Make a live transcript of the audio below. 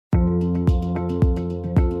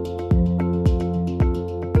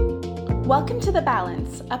Welcome to The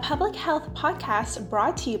Balance, a public health podcast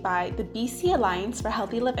brought to you by the BC Alliance for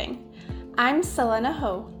Healthy Living. I'm Selena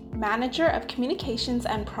Ho, Manager of Communications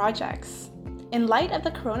and Projects. In light of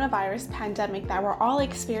the coronavirus pandemic that we're all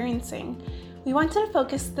experiencing, we wanted to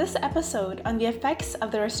focus this episode on the effects of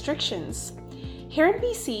the restrictions. Here in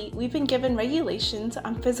BC, we've been given regulations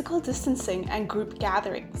on physical distancing and group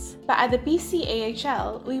gatherings. But at the BC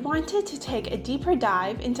AHL, we wanted to take a deeper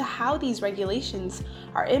dive into how these regulations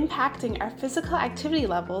are impacting our physical activity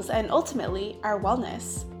levels and ultimately our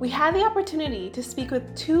wellness. We had the opportunity to speak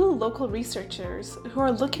with two local researchers who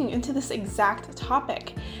are looking into this exact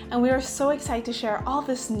topic, and we are so excited to share all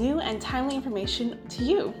this new and timely information to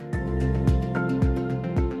you.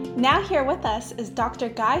 Now here with us is Dr.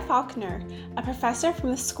 Guy Faulkner, a professor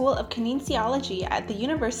from the School of Kinesiology at the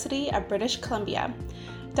University of British Columbia.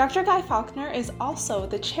 Dr. Guy Faulkner is also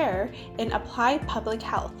the chair in Applied Public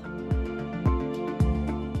Health.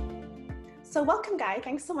 So welcome, Guy.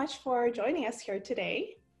 Thanks so much for joining us here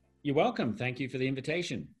today. You're welcome. Thank you for the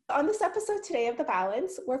invitation. On this episode today of The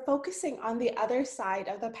Balance, we're focusing on the other side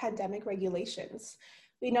of the pandemic regulations.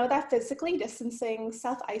 We know that physically distancing,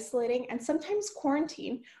 self-isolating, and sometimes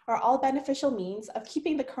quarantine are all beneficial means of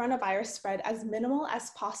keeping the coronavirus spread as minimal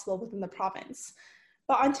as possible within the province.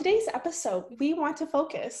 But on today's episode, we want to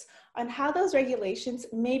focus on how those regulations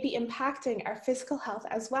may be impacting our physical health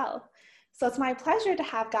as well. So it's my pleasure to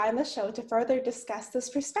have Guy on the show to further discuss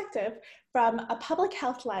this perspective from a public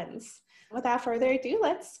health lens. Without further ado,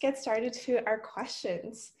 let's get started to our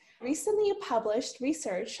questions. Recently published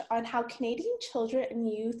research on how Canadian children and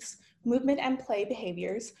youth's movement and play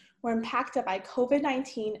behaviors were impacted by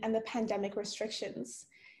COVID-19 and the pandemic restrictions.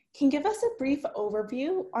 Can you give us a brief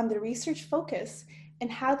overview on the research focus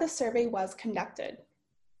and how the survey was conducted?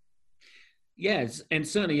 Yes, and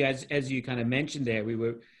certainly as you kind of mentioned there, we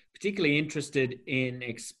were particularly interested in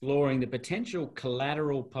exploring the potential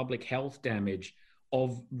collateral public health damage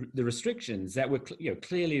of the restrictions that were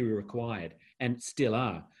clearly required and still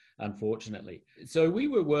are, unfortunately. So we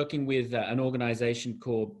were working with an organization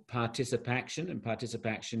called Participaction, and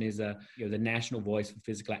Participaction is the national voice for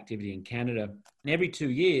physical activity in Canada. And every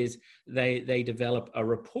 2 years, they develop a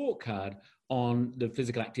report card on the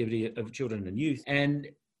physical activity of children and youth. And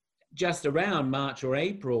just around March or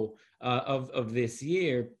April of this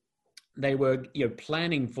year, they were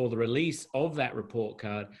planning for the release of that report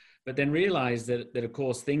card, but then realized that of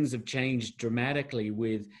course things have changed dramatically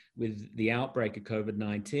with the outbreak of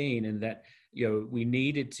COVID-19, and that we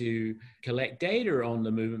needed to collect data on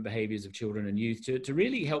the movement behaviors of children and youth to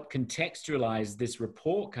really help contextualize this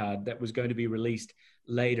report card that was going to be released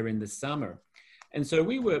later in the summer. And so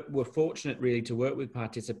we were fortunate really to work with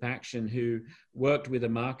Participaction, who worked with a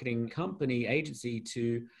marketing company agency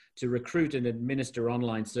to recruit and administer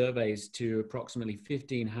online surveys to approximately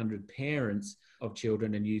 1,500 parents of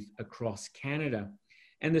children and youth across Canada.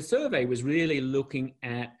 And the survey was really looking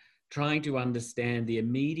at trying to understand the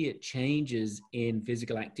immediate changes in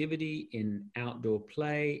physical activity, in outdoor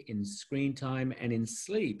play, in screen time, and in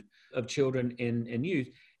sleep of children and youth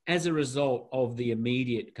as a result of the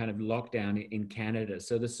immediate kind of lockdown in Canada.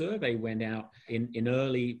 So the survey went out in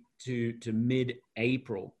early to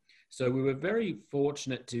mid-April. So we were very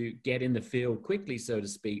fortunate to get in the field quickly, so to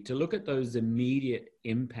speak, to look at those immediate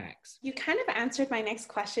impacts. You kind of answered my next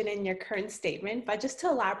question in your current statement, but just to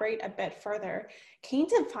elaborate a bit further, can you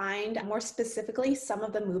define more specifically some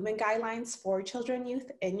of the movement guidelines for children and youth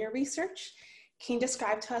in your research? Can you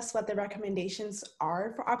describe to us what the recommendations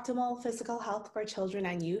are for optimal physical health for children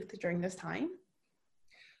and youth during this time?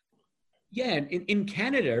 Yeah, in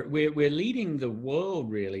Canada, we're leading the world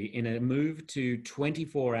really in a move to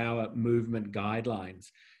 24-hour movement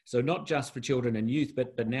guidelines. So not just for children and youth,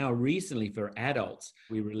 but now recently for adults.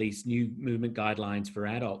 We released new movement guidelines for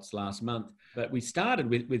adults last month, but we started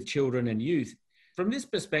with children and youth. From this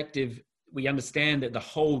perspective, we understand that the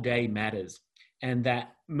whole day matters and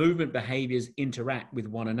that movement behaviors interact with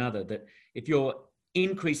one another, that if you're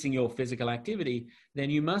increasing your physical activity, then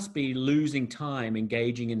you must be losing time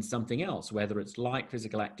engaging in something else, whether it's light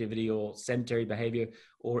physical activity or sedentary behavior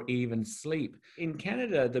or even sleep. In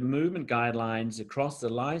Canada, the movement guidelines across the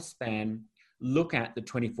lifespan look at the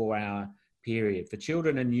 24-hour period. For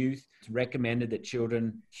children and youth, it's recommended that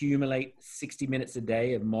children accumulate 60 minutes a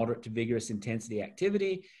day of moderate to vigorous intensity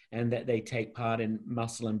activity, and that they take part in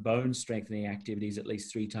muscle and bone strengthening activities at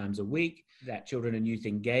least 3 times a week, that children and youth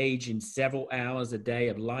engage in several hours a day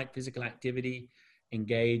of light physical activity,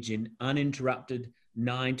 engage in uninterrupted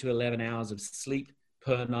 9 to 11 hours of sleep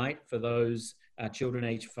per night for those children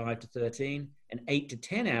aged 5 to 13, and 8 to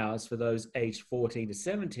 10 hours for those aged 14 to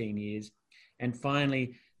 17 years. And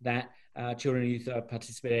finally, that children and youth are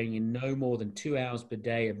participating in no more than 2 hours per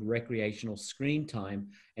day of recreational screen time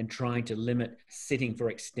and trying to limit sitting for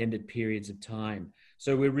extended periods of time.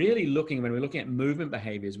 So we're really looking, when we're looking at movement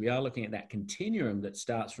behaviors, we are looking at that continuum that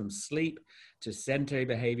starts from sleep to sedentary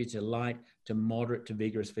behavior to light to moderate to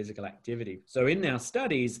vigorous physical activity. So in our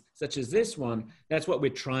studies, such as this one, that's what we're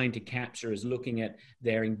trying to capture, is looking at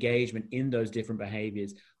their engagement in those different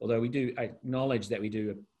behaviors. Although we do acknowledge that we do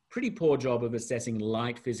a pretty poor job of assessing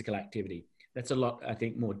light physical activity. That's a lot, I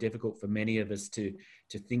think, more difficult for many of us to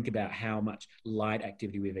think about how much light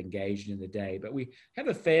activity we've engaged in the day. But we have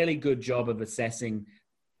a fairly good job of assessing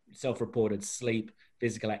self-reported sleep,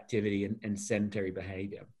 physical activity, and sedentary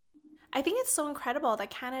behavior. I think it's so incredible that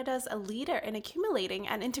Canada's a leader in accumulating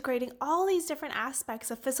and integrating all these different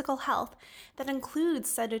aspects of physical health that includes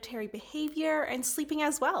sedentary behavior and sleeping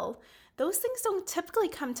as well. Those things don't typically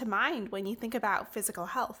come to mind when you think about physical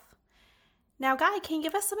health. Now, Guy, can you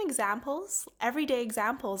give us some examples, everyday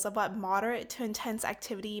examples of what moderate to intense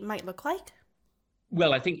activity might look like?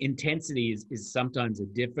 Well, I think intensity is sometimes a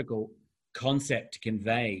difficult concept to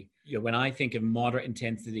convey. When I think of moderate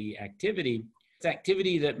intensity activity, it's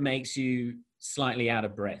activity that makes you slightly out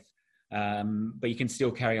of breath, but you can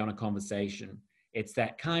still carry on a conversation. It's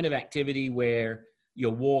that kind of activity where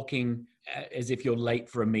you're walking as if you're late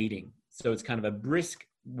for a meeting. So it's kind of a brisk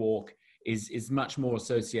walk is much more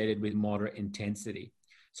associated with moderate intensity.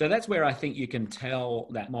 So that's where I think you can tell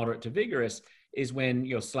that moderate to vigorous is when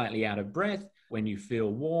you're slightly out of breath, when you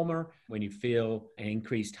feel warmer, when you feel an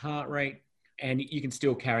increased heart rate, and you can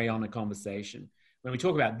still carry on a conversation. When we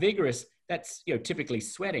talk about vigorous, that's typically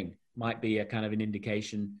sweating might be a kind of an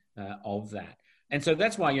indication of that. And so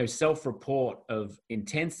that's why self-report of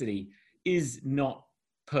intensity is not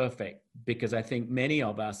perfect, because I think many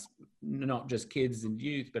of us, not just kids and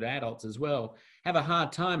youth, but adults as well, have a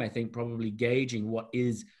hard time, I think, probably gauging what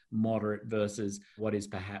is moderate versus what is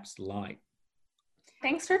perhaps light.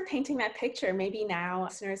 Thanks for painting that picture. Maybe now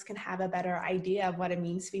listeners can have a better idea of what it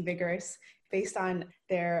means to be vigorous based on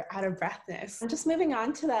their out of breathness. Just moving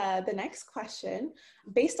on to the next question.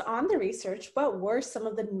 Based on the research, what were some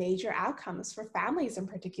of the major outcomes for families in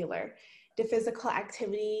particular? Did physical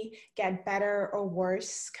activity get better or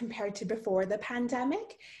worse compared to before the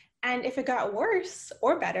pandemic? And if it got worse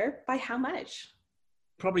or better, by how much?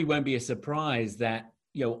 Probably won't be a surprise that,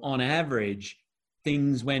 on average,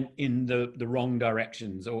 things went in the wrong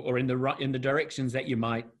directions or in the directions that you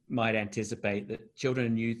might anticipate. That children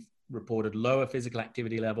and youth reported lower physical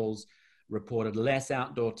activity levels, reported less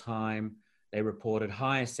outdoor time, they reported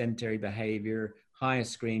higher sedentary behavior, higher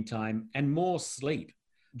screen time, and more sleep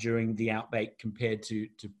during the outbreak compared to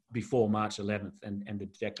before March 11th and the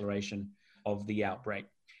declaration of the outbreak.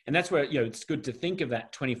 And that's where, it's good to think of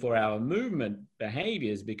that 24-hour movement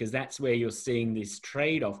behaviors, because that's where you're seeing this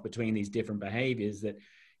trade-off between these different behaviors, that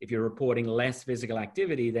if you're reporting less physical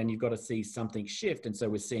activity, then you've got to see something shift. And so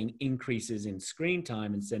we're seeing increases in screen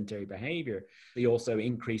time and sedentary behavior. They also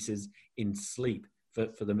increases in sleep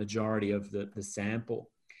for the majority of the sample.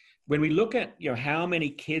 When we look at, how many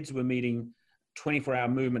kids were meeting 24-hour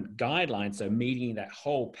movement guidelines, so meeting that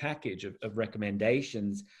whole package of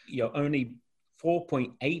recommendations, only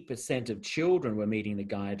 4.8% of children were meeting the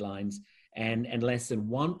guidelines, and less than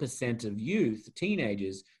 1% of youth,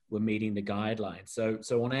 teenagers, were meeting the guidelines.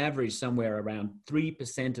 So on average, somewhere around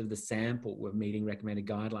 3% of the sample were meeting recommended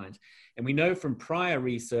guidelines. And we know from prior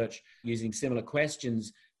research using similar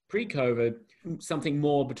questions pre-COVID, something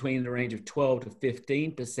more between the range of 12 to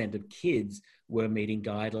 15% of kids were meeting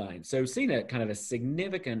guidelines. So we've seen a kind of a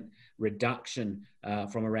significant reduction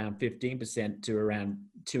from around 15% to around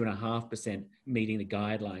 2.5% meeting the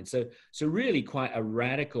guidelines. So really quite a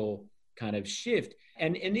radical kind of shift.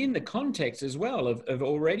 And in the context as well of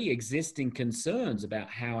already existing concerns about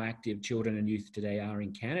how active children and youth today are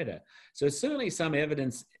in Canada. So certainly some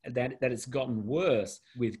evidence that it's gotten worse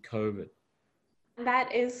with COVID.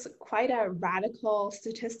 That is quite a radical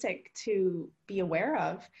statistic to be aware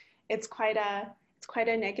of. It's quite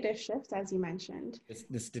a negative shift, as you mentioned.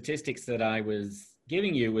 The statistics that I was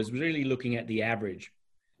giving you was really looking at the average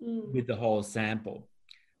with the whole sample.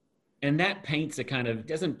 And that paints a kind of,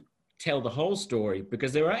 doesn't tell the whole story,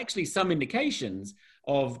 because there are actually some indications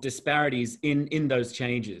of disparities in those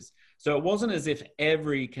changes. So it wasn't as if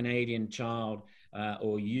every Canadian child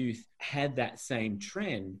or youth had that same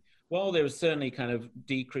trend. While there was certainly kind of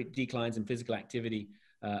declines in physical activity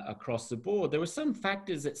across the board, there were some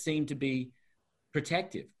factors that seemed to be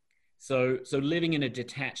protective. So living in a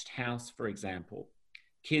detached house, for example,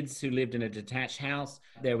 kids who lived in a detached house,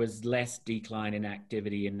 there was less decline in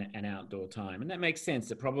activity and outdoor time. And that makes sense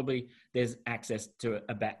that probably there's access to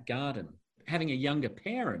a back garden. Having a younger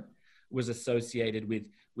parent was associated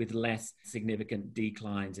with less significant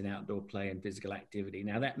declines in outdoor play and physical activity.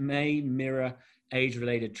 Now, that may mirror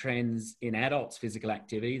age-related trends in adults' physical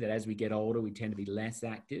activity, that as we get older, we tend to be less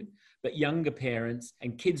active. But younger parents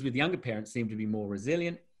and kids with younger parents seem to be more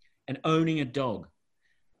resilient. And owning a dog,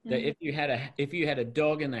 that if you had a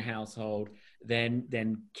dog in the household,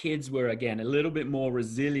 then kids were, again, a little bit more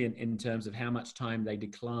resilient in terms of how much time they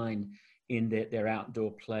declined in their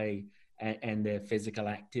outdoor play and their physical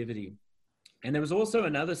activity. And there was also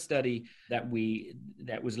another study that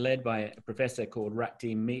was led by a professor called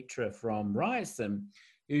Raktim Mitra from Ryerson,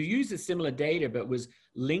 who used similar data, but was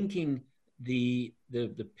linking the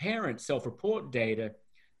parent self-report data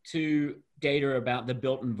to data about the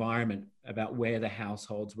built environment, about where the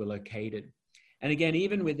households were located. And again,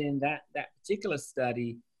 even within that particular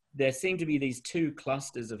study, there seemed to be these two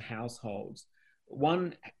clusters of households.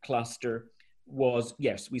 One cluster was,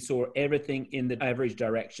 yes, we saw everything in the average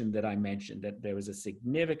direction that I mentioned, that there was a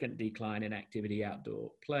significant decline in activity,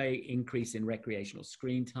 outdoor play, increase in recreational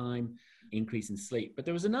screen time, increase in sleep. But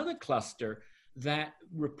there was another cluster that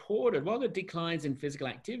reported, while the declines in physical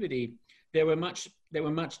activity, there were much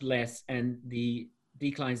less, and the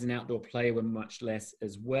declines in outdoor play were much less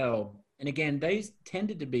as well. And again, these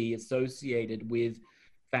tended to be associated with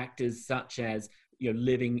factors such as,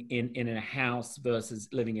 living in a house versus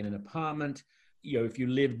living in an apartment. If you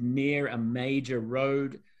lived near a major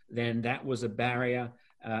road, then that was a barrier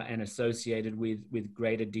and associated with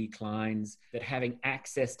greater declines. That having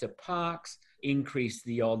access to parks increased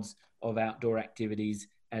the odds of outdoor activities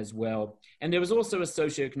as well. And there was also a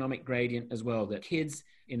socioeconomic gradient as well, that kids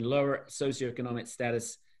in lower socioeconomic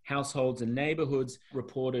status households and neighborhoods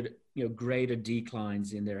reported greater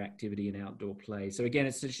declines in their activity in outdoor play. So again,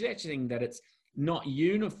 it's suggesting that it's not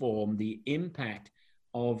uniform, the impact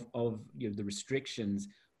of the restrictions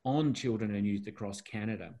on children and youth across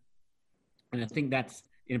Canada. And I think that's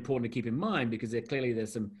important to keep in mind, because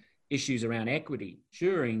there's some issues around equity,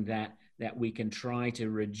 ensuring that we can try to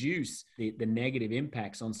reduce the negative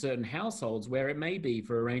impacts on certain households where it may be,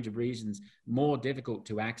 for a range of reasons, more difficult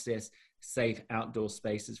to access safe outdoor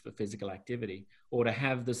spaces for physical activity, or to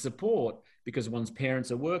have the support because one's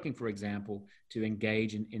parents are working, for example, to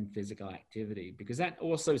engage in physical activity. Because that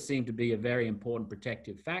also seemed to be a very important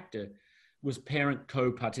protective factor, was parent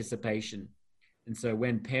co-participation. And so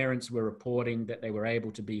when parents were reporting that they were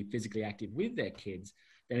able to be physically active with their kids,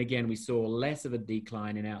 then again, we saw less of a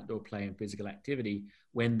decline in outdoor play and physical activity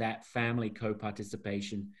when that family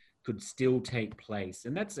co-participation could still take place.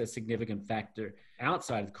 And that's a significant factor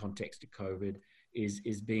outside of the context of COVID,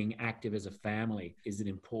 is being active as a family is an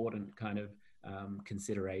important kind of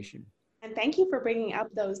consideration. And thank you for bringing up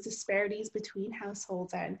those disparities between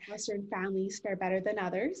households, and how certain families fare better than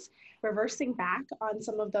others. Reversing back on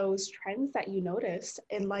some of those trends that you noticed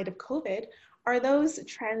in light of COVID, are those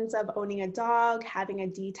trends of owning a dog, having a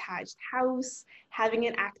detached house, having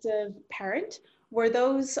an active parent, were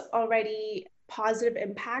those already positive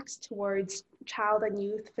impacts towards child and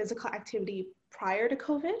youth physical activity prior to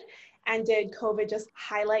COVID? And did COVID just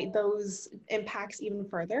highlight those impacts even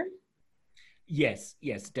further? Yes,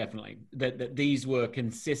 definitely. That these were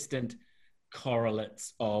consistent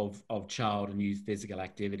correlates of child and youth physical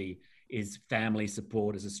activity. Is family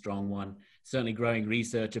support is a strong one. Certainly growing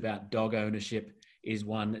research about dog ownership is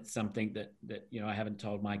one. That's something that I haven't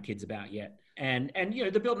told my kids about yet. And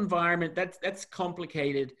the built environment, that's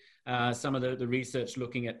complicated. Some of the research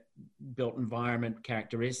looking at built environment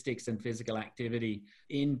characteristics and physical activity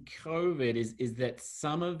in COVID is that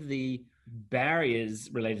some of the barriers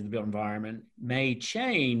related to the built environment may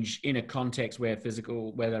change in a context where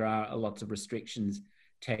there are lots of restrictions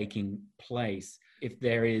taking place. If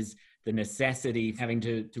there is the necessity of having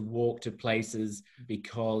to walk to places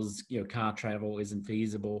because car travel isn't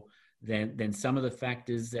feasible, then some of the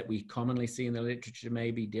factors that we commonly see in the literature may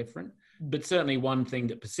be different. But certainly one thing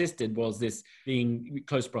that persisted was this being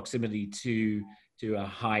close proximity to a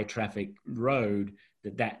high traffic road,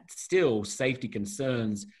 that still safety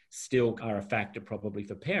concerns still are a factor probably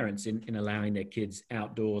for parents in allowing their kids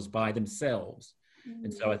outdoors by themselves. Mm-hmm.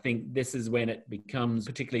 And so I think this is when it becomes,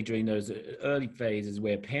 particularly during those early phases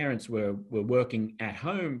where parents were working at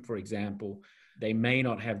home, for example, they may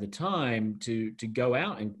not have the time to go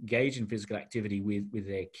out and engage in physical activity with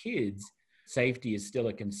their kids. Safety is still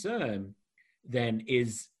a concern. Then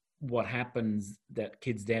is what happens that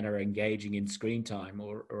kids then are engaging in screen time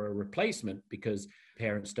or a replacement because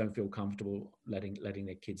parents don't feel comfortable letting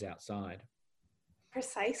their kids outside.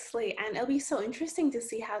 Precisely. And it'll be so interesting to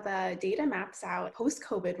see how the data maps out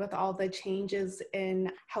post-COVID with all the changes in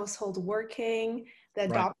household working, the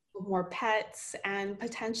adoption more pets, and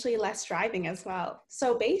potentially less driving as well.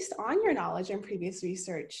 So based on your knowledge and previous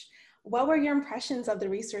research, what were your impressions of the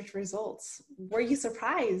research results? Were you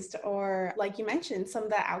surprised, or like you mentioned, some of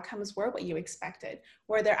the outcomes were what you expected?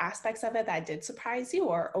 Were there aspects of it that did surprise you,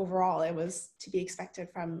 or overall it was to be expected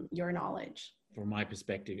from your knowledge? From my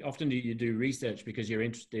perspective, often you do research because you're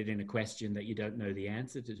interested in a question that you don't know the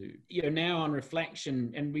answer to. Now on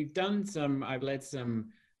reflection, and I've led some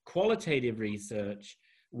qualitative research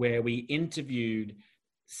where we interviewed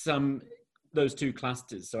those two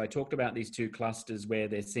clusters. So I talked about these two clusters where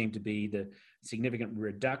there seemed to be the significant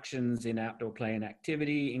reductions in outdoor play and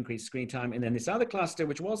activity, increased screen time, and then this other cluster,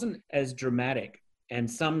 which wasn't as dramatic, and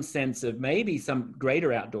some sense of maybe some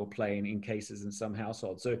greater outdoor play in cases in some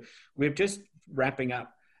households. So we're just wrapping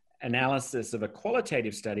up analysis of a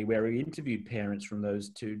qualitative study where we interviewed parents from those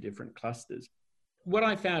two different clusters. What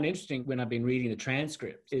I found interesting when I've been reading the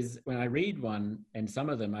transcripts is when I read one, and some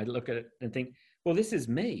of them, I look at it and think, well, this is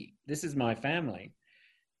me. This is my family.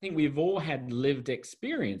 I think we've all had lived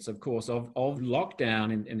experience, of course, of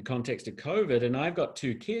lockdown in the context of COVID. And I've got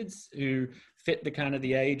two kids who fit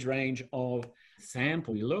the age range of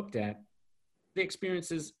sample we looked at. The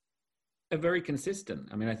experiences are very consistent.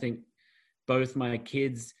 I mean, I think both my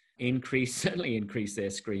kids certainly increased their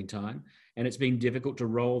screen time, and it's been difficult to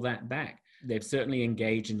roll that back. They've certainly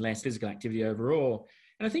engaged in less physical activity overall.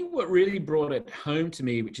 And I think what really brought it home to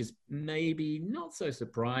me, which is maybe not so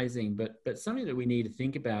surprising, but something that we need to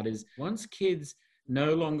think about, is once kids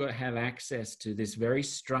no longer have access to this very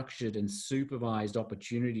structured and supervised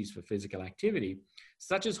opportunities for physical activity,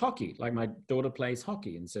 such as hockey. Like my daughter plays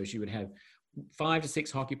hockey, and so she would have 5 to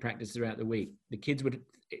 6 hockey practices throughout the week. The kids would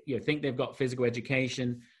think they've got physical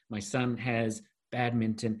education. My son has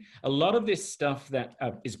badminton. A lot of this stuff that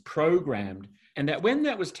is programmed, and that when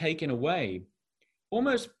that was taken away,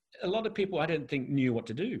 almost a lot of people I don't think knew what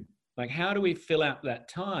to do. Like, how do we fill out that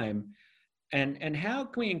time? And how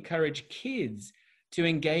can we encourage kids to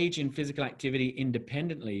engage in physical activity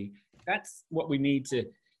independently? That's what we need to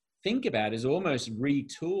think about, is almost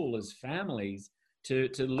retool as families to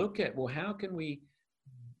look at, well, how can we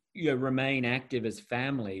remain active as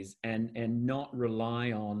families and not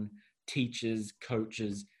rely on teachers,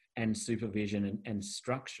 coaches, and supervision and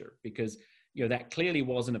structure? Because that clearly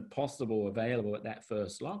wasn't possible available at that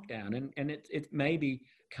first lockdown, and it may be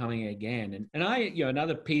coming again. And I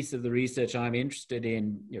another piece of the research I'm interested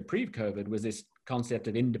in pre-COVID was this concept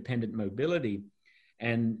of independent mobility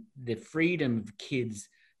and the freedom of kids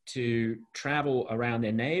to travel around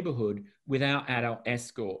their neighborhood without adult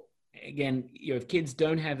escort. Again, if kids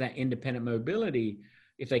don't have that independent mobility,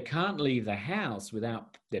 if they can't leave the house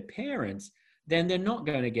without their parents, then they're not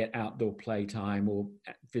going to get outdoor playtime or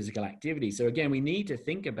physical activity. So again, we need to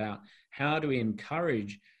think about how do we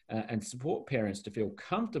encourage and support parents to feel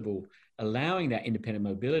comfortable allowing that independent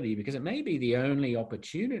mobility, because it may be the only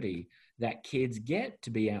opportunity that kids get to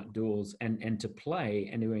be outdoors and to play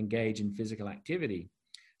and to engage in physical activity.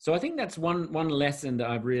 So I think that's one lesson that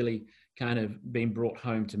I've really kind of been brought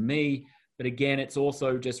home to me. But again, it's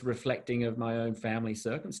also just reflecting of my own family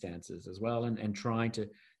circumstances as well, and trying to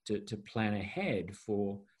plan ahead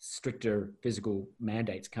for stricter physical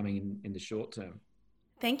mandates coming in the short term.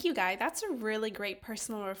 Thank you, Guy. That's a really great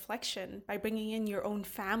personal reflection by bringing in your own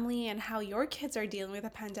family and how your kids are dealing with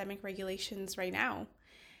the pandemic regulations right now.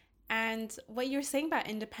 And what you're saying about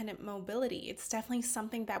independent mobility, it's definitely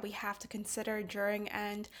something that we have to consider during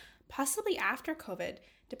and possibly after COVID,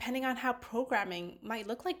 depending on how programming might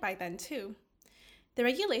look like by then too. The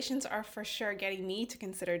regulations are for sure getting me to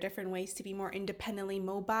consider different ways to be more independently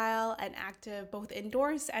mobile and active both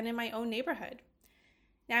indoors and in my own neighborhood.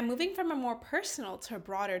 Now, moving from a more personal to a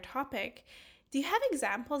broader topic, do you have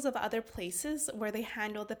examples of other places where they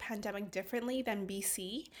handled the pandemic differently than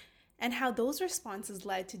BC, and how those responses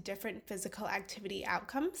led to different physical activity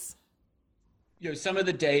outcomes? Some of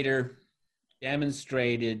the data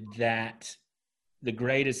demonstrated that the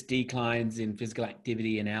greatest declines in physical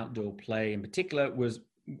activity and outdoor play in particular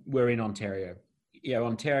were in Ontario.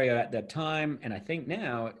 Ontario at that time, and I think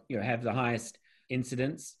now, have the highest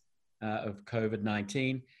incidence of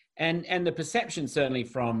COVID-19. And the perception, certainly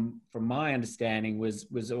from my understanding,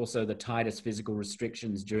 was also the tightest physical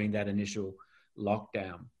restrictions during that initial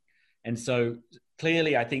lockdown. And so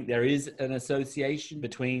clearly, I think there is an association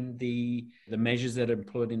between the measures that are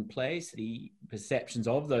put in place, the perceptions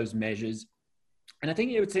of those measures. And I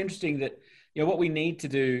think it's interesting that what we need to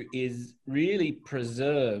do is really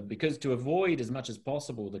preserve, because to avoid as much as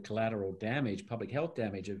possible the collateral damage, public health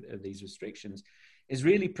damage of these restrictions, is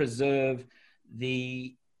really preserve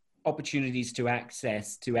the opportunities to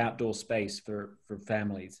access to outdoor space for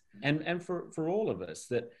families and for all of us.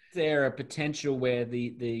 That there a potential where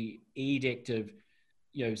the edict of,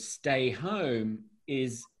 stay home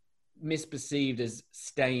is misperceived as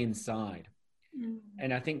stay inside?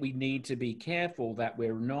 And I think we need to be careful that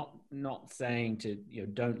we're not saying to,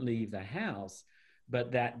 don't leave the house,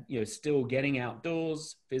 but that, still getting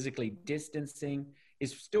outdoors, physically distancing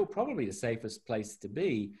is still probably the safest place to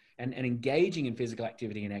be. And engaging in physical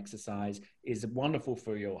activity and exercise is wonderful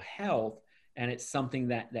for your health. And it's something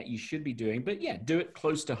that you should be doing. But yeah, do it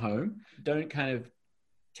close to home. Don't kind of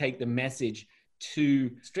take the message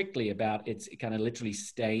too strictly about it's kind of literally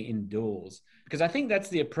stay indoors. Because I think that's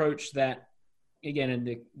the approach that, again,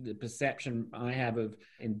 and the perception I have of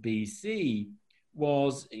in BC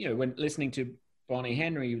was, when listening to Bonnie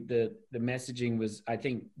Henry, the messaging was, I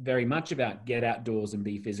think, very much about get outdoors and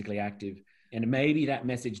be physically active. And maybe that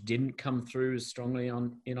message didn't come through as strongly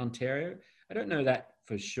in Ontario. I don't know that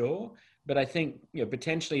for sure, but I think,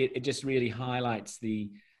 potentially it just really highlights the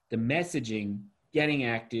messaging. Getting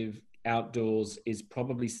active outdoors is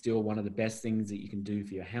probably still one of the best things that you can do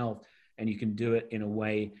for your health. And you can do it in a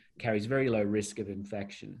way that carries very low risk of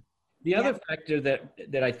infection. The other factor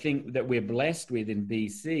that I think that we're blessed with in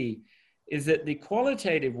BC is that the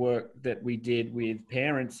qualitative work that we did with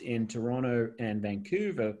parents in Toronto and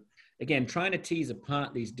Vancouver, again, trying to tease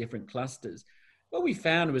apart these different clusters, what we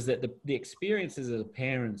found was that the experiences of the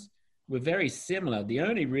parents were very similar. The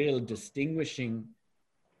only real distinguishing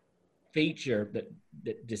feature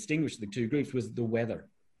that distinguished the two groups was the weather.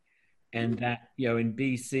 And that, in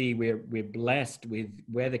BC, we're blessed with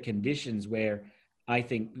weather conditions where I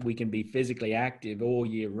think we can be physically active all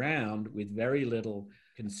year round with very little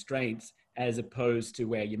constraints, as opposed to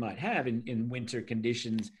where you might have in winter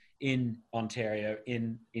conditions in Ontario,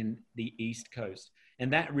 in the East Coast.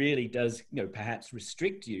 And that really does, perhaps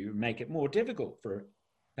restrict you, make it more difficult for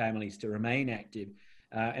families to remain active.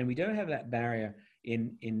 And we don't have that barrier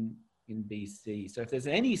in BC. So if there's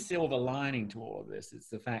any silver lining to all of this, it's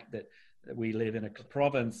the fact that we live in a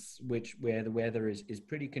province where the weather is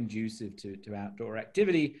pretty conducive to outdoor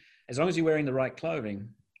activity, as long as you're wearing the right clothing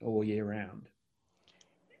all year round.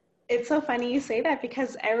 It's so funny you say that,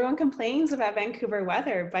 because everyone complains about Vancouver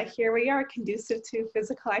weather, but here we are, conducive to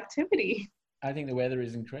physical activity. I think the weather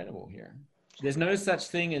is incredible here. There's no such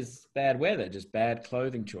thing as bad weather, just bad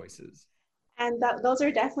clothing choices. And those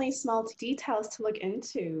are definitely small details to look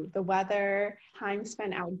into: the weather, time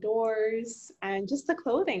spent outdoors, and just the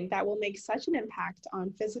clothing that will make such an impact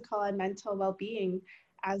on physical and mental well-being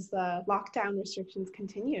as the lockdown restrictions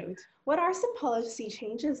continued. What are some policy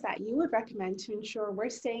changes that you would recommend to ensure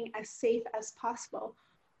we're staying as safe as possible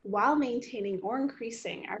while maintaining or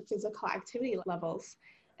increasing our physical activity levels,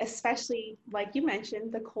 especially, like you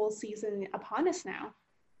mentioned, the cold season upon us now?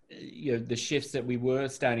 The shifts that we were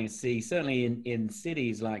starting to see, certainly in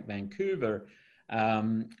cities like Vancouver,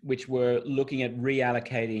 which were looking at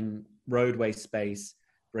reallocating roadway space,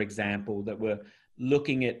 for example, that were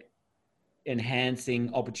looking at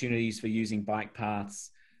enhancing opportunities for using bike paths,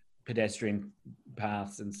 pedestrian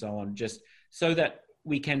paths, and so on, just so that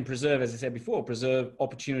we can preserve, as I said before, preserve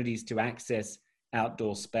opportunities to access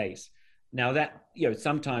outdoor space. Now that,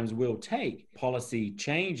 sometimes will take policy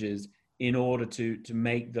changes in order to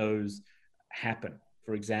make those happen.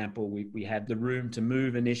 For example, we had the Room to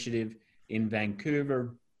Move initiative in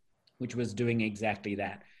Vancouver, which was doing exactly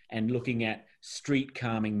that, and looking at street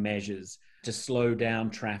calming measures to slow down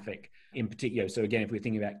traffic in particular. So again, if we're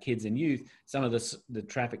thinking about kids and youth, some of the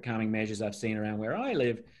traffic calming measures I've seen around where I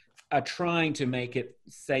live are trying to make it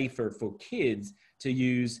safer for kids to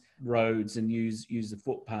use roads and use the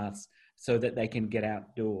footpaths so that they can get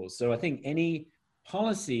outdoors. So I think any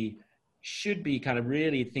policy should be kind of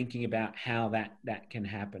really thinking about how that can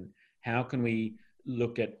happen. How can we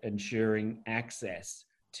look at ensuring access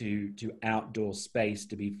to outdoor space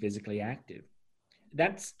to be physically active?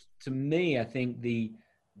 That's, to me, I think the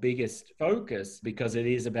biggest focus, because it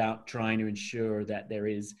is about trying to ensure that there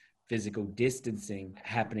is physical distancing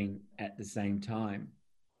happening at the same time.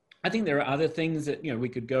 I think there are other things that, we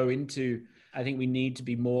could go into. I think we need to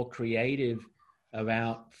be more creative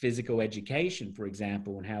about physical education, for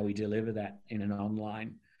example, and how we deliver that in an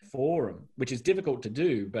online forum, which is difficult to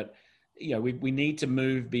do, but we need to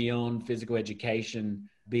move beyond physical education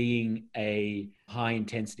being a high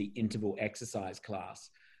intensity interval exercise class,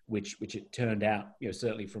 which it turned out,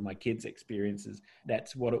 certainly from my kids' experiences,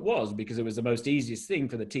 that's what it was, because it was the most easiest thing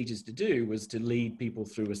for the teachers to do, was to lead people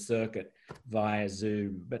through a circuit via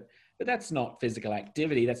Zoom. But that's not physical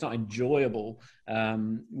activity. That's not enjoyable.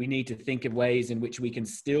 We need to think of ways in which we can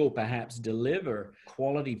still perhaps deliver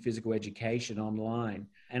quality physical education online.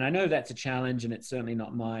 And I know that's a challenge, and it's certainly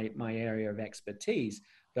not my area of expertise,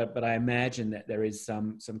 but I imagine that there is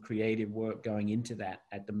some creative work going into that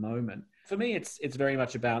at the moment. For me, it's very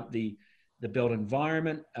much about the built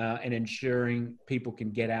environment and ensuring people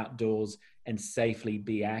can get outdoors and safely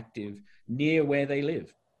be active near where they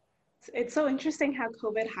live. It's so interesting how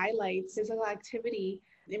COVID highlights physical activity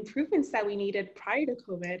improvements that we needed prior to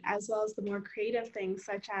COVID, as well as the more creative things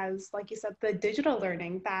such as, like you said, the digital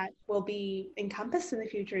learning that will be encompassed in the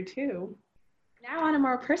future too. Now on a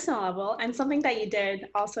more personal level, and something that you did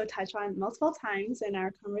also touch on multiple times in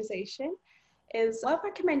our conversation, is what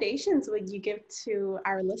recommendations would you give to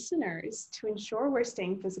our listeners to ensure we're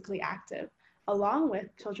staying physically active along with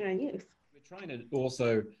children and youth? We're trying to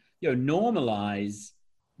also, normalize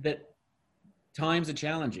that times are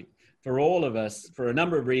challenging for all of us for a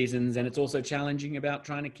number of reasons. And it's also challenging about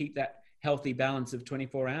trying to keep that healthy balance of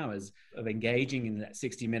 24 hours of engaging in that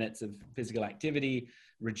 60 minutes of physical activity,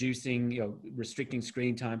 reducing, restricting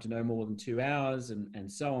screen time to no more than 2 hours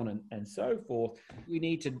and so on and so forth. We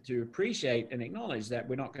need to appreciate and acknowledge that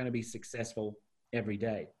we're not going to be successful every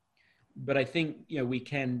day. But I think, we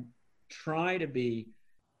can try to be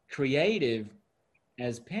creative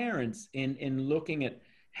as parents in looking at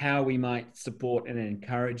how we might support and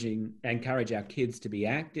encourage our kids to be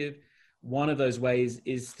active. One of those ways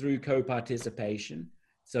is through co-participation.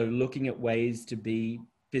 So looking at ways to be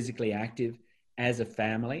physically active as a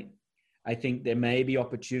family. I think there may be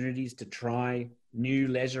opportunities to try new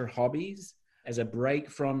leisure hobbies as a break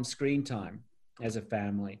from screen time as a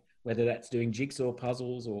family, whether that's doing jigsaw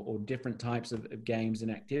puzzles or different types of games and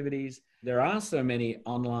activities. There are so many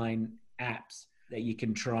online apps that you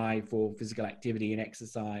can try for physical activity and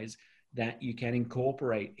exercise that you can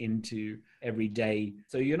incorporate into every day.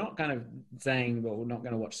 So you're not kind of saying, well, we're not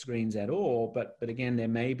going to watch screens at all, but again, there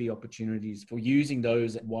may be opportunities for using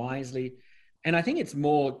those wisely. And I think it's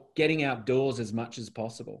more getting outdoors as much as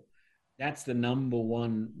possible. That's the number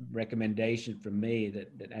one recommendation from me,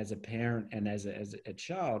 that as a parent and as a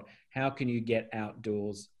child, how can you get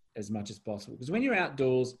outdoors as much as possible? Because when you're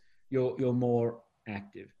outdoors, you're more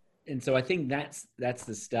active. And so I think that's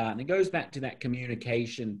the start. And it goes back to that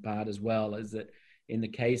communication part as well, is that in the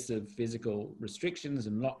case of physical restrictions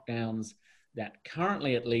and lockdowns, that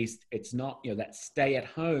currently at least it's not, that stay at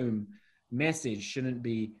home message shouldn't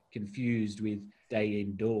be confused with stay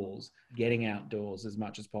indoors, getting outdoors as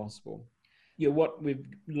much as possible. What we've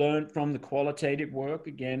learned from the qualitative work,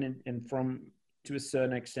 again, and from, to a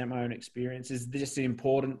certain extent, my own experience, is just the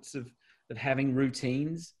importance of having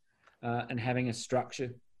routines and having a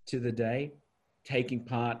structure to the day, taking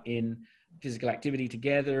part in physical activity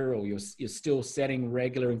together, or you're still setting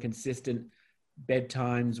regular and consistent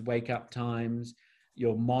bedtimes, wake up times,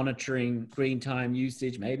 you're monitoring screen time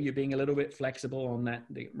usage, maybe you're being a little bit flexible on that,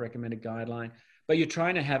 the recommended guideline, but you're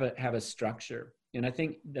trying to have a structure. And I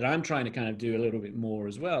think that I'm trying to kind of do a little bit more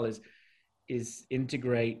as well is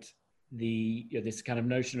integrate this kind of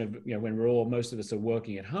notion of, when most of us are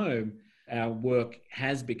working at home, our work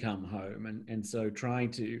has become home. And so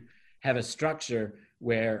trying to have a structure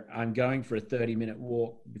where I'm going for a 30-minute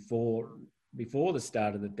walk before the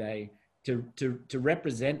start of the day to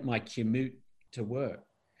represent my commute to work.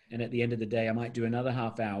 And at the end of the day, I might do another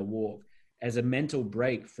half-hour walk as a mental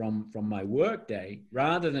break from my work day,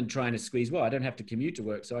 rather than trying to squeeze, I don't have to commute to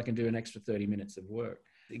work, so I can do an extra 30 minutes of work.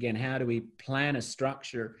 Again, how do we plan a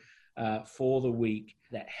structure for the week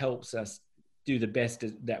that helps us do the best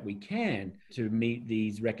that we can to meet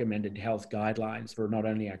these recommended health guidelines for not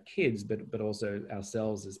only our kids, but also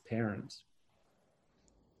ourselves as parents?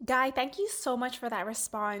 Guy, thank you so much for that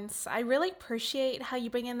response. I really appreciate how you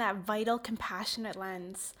bring in that vital, compassionate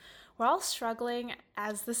lens. We're all struggling,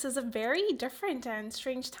 as this is a very different and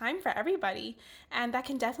strange time for everybody, and that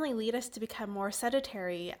can definitely lead us to become more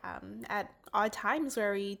sedentary at odd times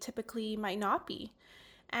where we typically might not be.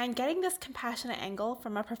 And getting this compassionate angle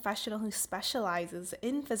from a professional who specializes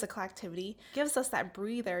in physical activity gives us that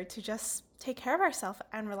breather to just take care of ourselves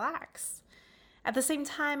and relax. At the same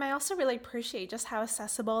time, I also really appreciate just how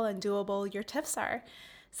accessible and doable your tips are,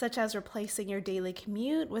 such as replacing your daily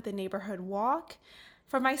commute with a neighborhood walk.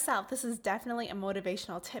 For myself, this is definitely a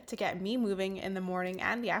motivational tip to get me moving in the morning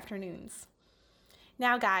and the afternoons.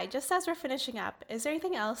 Now, Guy, just as we're finishing up, is there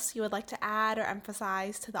anything else you would like to add or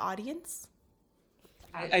emphasize to the audience?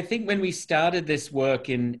 I think when we started this work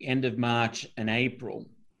in end of March and April,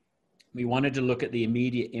 we wanted to look at the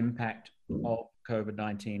immediate impact of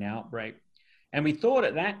COVID-19 outbreak. And we thought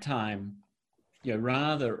at that time,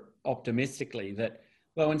 rather optimistically, that,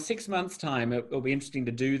 in 6 months' time, it'll be interesting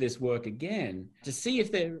to do this work again to see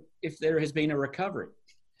if there has been a recovery,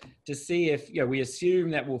 to see if, we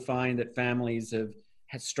assume that we'll find that families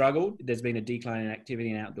has struggled. There's been a decline in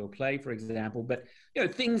activity in outdoor play, for example, but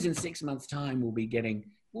things in 6 months' time will be getting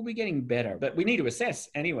better. But we need to assess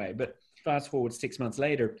anyway. But fast forward 6 months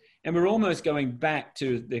later, and we're almost going back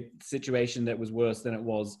to the situation that was worse than it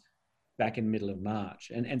was back in the middle of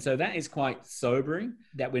March. And so that is quite sobering,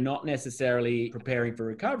 that we're not necessarily preparing for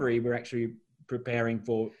recovery, we're actually preparing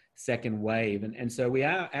for second wave. And so we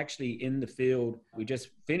are actually in the field. We just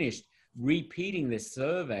finished repeating this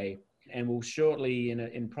survey, and we'll shortly,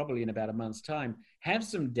 in probably in about a month's time, have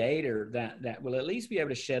some data that will at least be able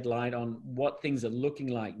to shed light on what things are looking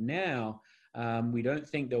like now. We don't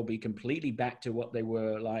think they'll be completely back to what they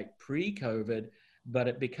were like pre-COVID, but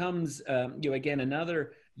it becomes, again,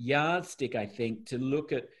 another yardstick, I think, to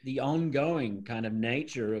look at the ongoing kind of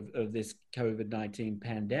nature of this COVID-19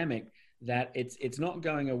 pandemic, that it's not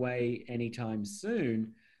going away anytime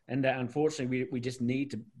soon. And that unfortunately, we just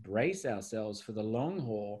need to brace ourselves for the long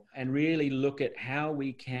haul and really look at how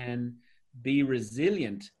we can be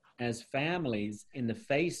resilient as families in the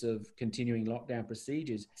face of continuing lockdown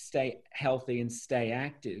procedures, stay healthy and stay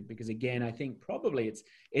active. Because again, I think probably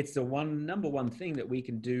it's the number one thing that we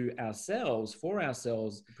can do for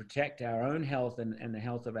ourselves, to protect our own health and the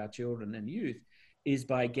health of our children and youth, is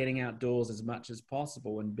by getting outdoors as much as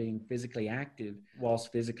possible and being physically active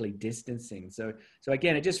whilst physically distancing. So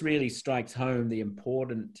again, it just really strikes home the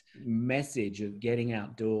important message of getting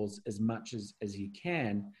outdoors as much as you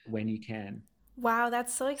can when you can. Wow,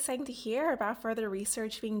 that's so exciting to hear about further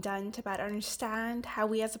research being done to better understand how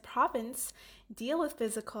we as a province deal with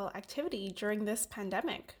physical activity during this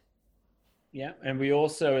pandemic. Yeah, and we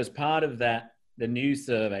also, as part of that, the new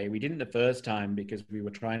survey, we didn't the first time because we were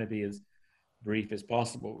trying to be as brief as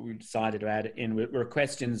possible. We decided to add it in. Were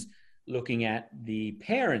questions looking at the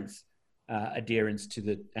parents' adherence to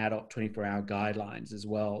the adult 24-hour guidelines as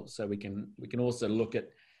well. So we can also look at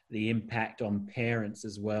the impact on parents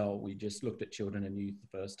as well. We just looked at children and youth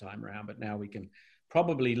the first time around, but now we can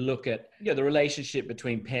probably look at the relationship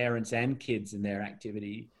between parents and kids in their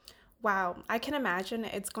activity. Wow, I can imagine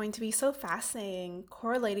it's going to be so fascinating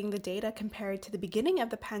correlating the data compared to the beginning of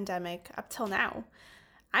the pandemic up till now.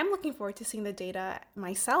 I'm looking forward to seeing the data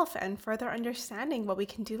myself and further understanding what we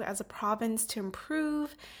can do as a province to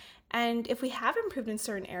improve. And if we have improved in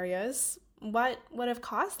certain areas, what would have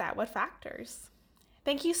caused that? What factors?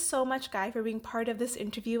 Thank you so much, Guy, for being part of this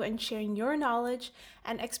interview and sharing your knowledge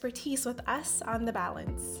and expertise with us on The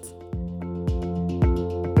Balance.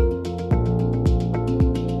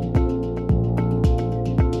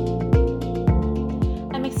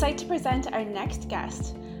 I'm excited to present our next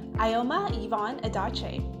guest, Ioma Yvonne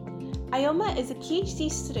Adache. Ioma is a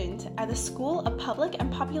PhD student at the School of Public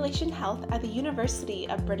and Population Health at the University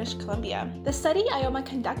of British Columbia. The study Ioma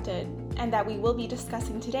conducted, and that we will be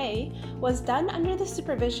discussing today, was done under the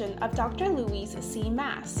supervision of Dr. Louise C.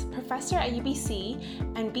 Mass, professor at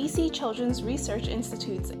UBC and BC Children's Research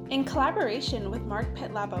Institutes, in collaboration with Mark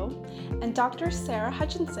Pitt-Labo and Dr. Sarah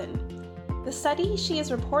Hutchinson. The study she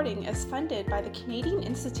is reporting is funded by the Canadian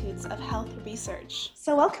Institutes of Health Research.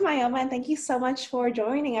 So welcome, Ioma, and thank you so much for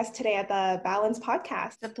joining us today at the Balance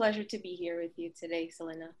podcast. It's a pleasure to be here with you today,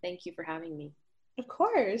 Selena. Thank you for having me. Of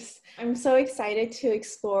course. I'm so excited to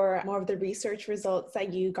explore more of the research results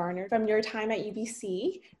that you garnered from your time at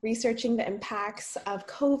UBC, researching the impacts of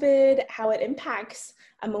COVID, how it impacts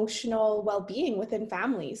emotional well-being within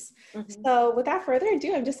families. Mm-hmm. So without further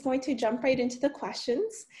ado, I'm just going to jump right into the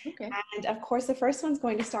questions. Okay. And of course, the first one's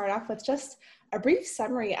going to start off with just a brief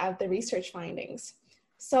summary of the research findings.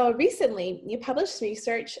 So recently, you published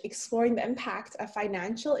research exploring the impact of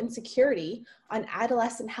financial insecurity on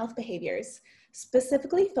adolescent health behaviors,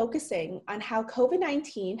 specifically focusing on how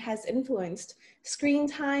COVID-19 has influenced screen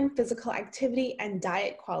time, physical activity, and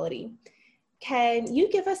diet quality. Can you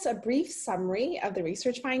give us a brief summary of the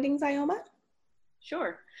research findings, Ioma?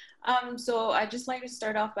 Sure. So I'd just like to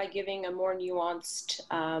start off by giving a more nuanced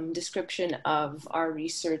description of our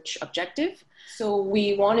research objective. So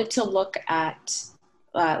we wanted to look at,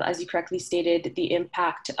 as you correctly stated, the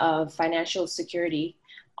impact of financial security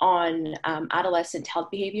on adolescent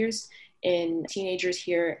health behaviors in teenagers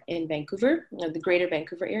here in Vancouver, the greater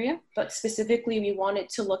Vancouver area. But specifically, we wanted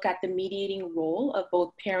to look at the mediating role of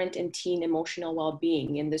both parent and teen emotional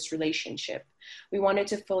well-being in this relationship. We wanted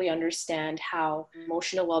to fully understand how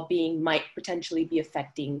emotional well-being might potentially be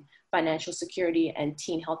affecting financial security and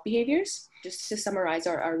teen health behaviors. Just to summarize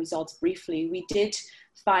our results briefly, we did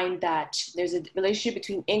find that there's a relationship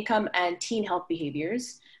between income and teen health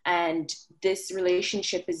behaviors, and this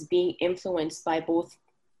relationship is being influenced by both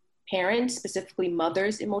parents, specifically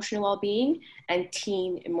mothers' emotional well-being, and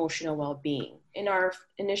teen emotional well-being. In our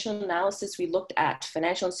initial analysis, we looked at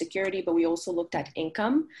financial insecurity, but we also looked at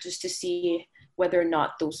income just to see whether or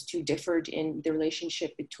not those two differed in the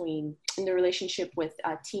relationship with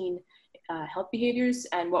teen health behaviors.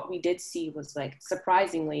 And what we did see was, like,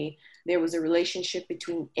 surprisingly, there was a relationship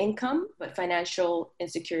between income, but financial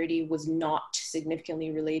insecurity was not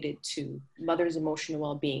significantly related to mother's emotional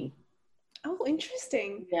well-being. Oh,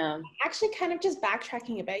 interesting. Yeah. Actually, kind of just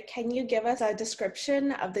backtracking a bit, can you give us a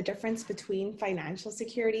description of the difference between financial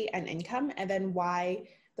security and income, and then why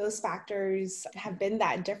those factors have been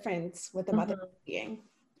that difference with the mother being?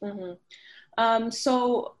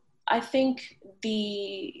 So I think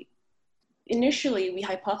initially we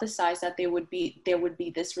hypothesized that there would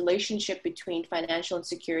be this relationship between financial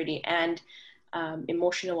insecurity and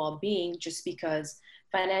emotional well-being, just because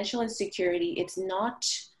financial insecurity, it's not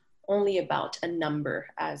only about a number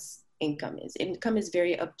as income is. Income is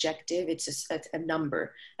very objective. It's a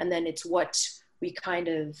number. And then it's what we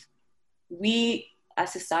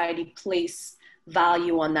as society place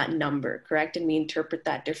value on that number, correct? And we interpret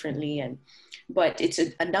that differently. But it's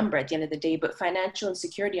a number at the end of the day. But financial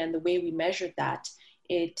insecurity and the way we measure that,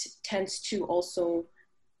 it tends to also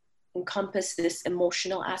encompass this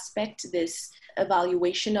emotional aspect, this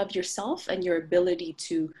evaluation of yourself and your ability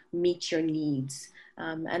to meet your needs.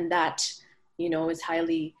 And that, is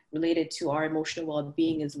highly related to our emotional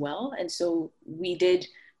well-being as well. And so we did,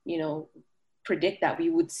 predict that we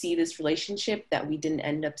would see this relationship that we didn't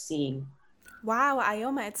end up seeing. Wow,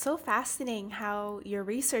 Ioma, it's so fascinating how your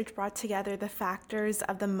research brought together the factors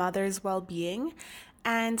of the mother's well-being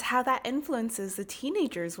and how that influences the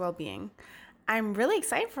teenager's well-being. I'm really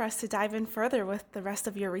excited for us to dive in further with the rest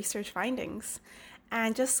of your research findings.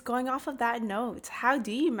 And just going off of that note, how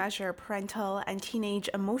do you measure parental and teenage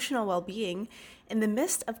emotional well-being in the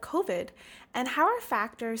midst of COVID? And how are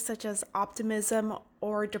factors such as optimism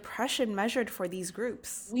or depression measured for these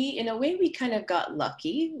groups? In a way, we kind of got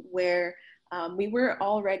lucky where we were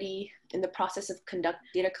already in the process of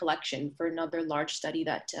data collection for another large study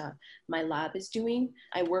that my lab is doing.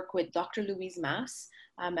 I work with Dr. Louise Mass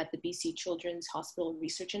at the BC Children's Hospital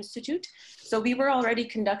Research Institute. So we were already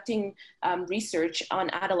conducting research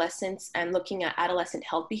on adolescents and looking at adolescent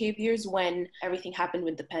health behaviors when everything happened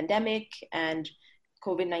with the pandemic and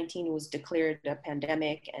COVID-19 was declared a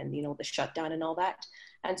pandemic and, the shutdown and all that.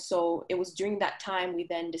 And so it was during that time we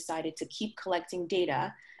then decided to keep collecting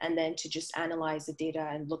data and then to just analyze the data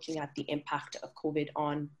and looking at the impact of COVID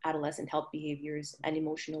on adolescent health behaviors and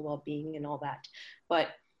emotional well-being and all that. But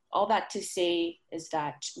all that to say is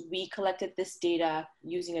that we collected this data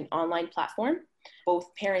using an online platform.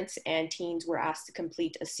 Both parents and teens were asked to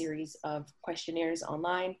complete a series of questionnaires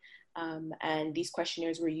online. And these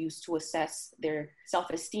questionnaires were used to assess their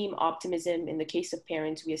self-esteem, optimism. In the case of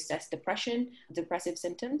parents, we assessed depressive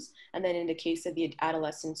symptoms. And then in the case of the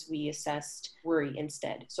adolescents, we assessed worry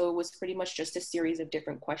instead. So it was pretty much just a series of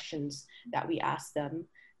different questions that we asked them.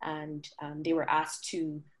 And they were asked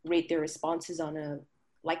to rate their responses on a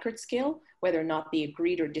Likert scale, whether or not they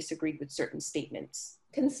agreed or disagreed with certain statements.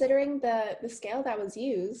 Considering the scale that was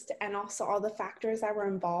used and also all the factors that were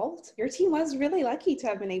involved, your team was really lucky to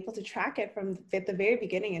have been able to track it from the very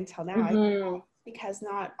beginning until now, because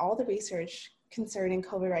not all the research concerning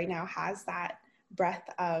COVID right now has that breadth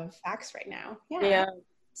of facts right now. Yeah.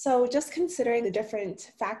 So just considering the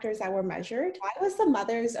different factors that were measured, why was the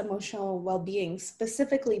mother's emotional well-being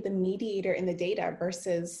specifically the mediator in the data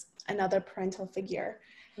versus another parental figure?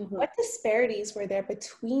 What disparities were there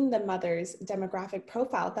between the mother's demographic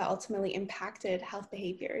profile that ultimately impacted health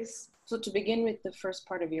behaviors? So to begin with the first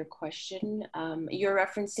part of your question, you're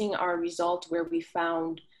referencing our result where we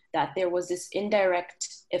found that there was this indirect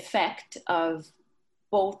effect of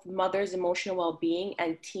both mother's emotional well-being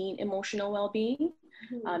and teen emotional well-being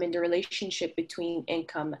in the relationship between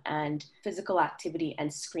income and physical activity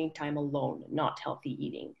and screen time alone, not healthy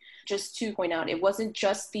eating. Just to point out, it wasn't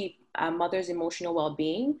just the mother's emotional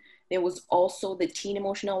well-being. There was also the teen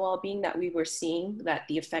emotional well-being that we were seeing, that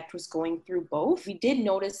the effect was going through both. We did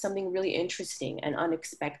notice something really interesting and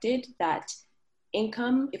unexpected, that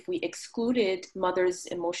income, if we excluded mother's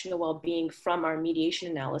emotional well-being from our mediation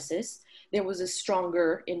analysis, there was a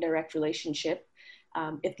stronger indirect relationship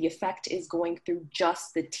if the effect is going through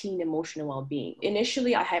just the teen emotional well-being.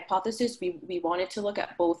 Initially, our hypothesis, we wanted to look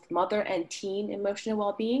at both mother and teen emotional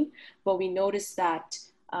well-being, but we noticed that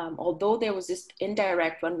although there was this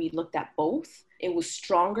indirect when we looked at both, it was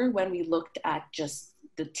stronger when we looked at just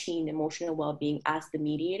the teen emotional well-being as the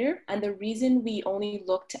mediator. And the reason we only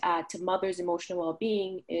looked at mother's emotional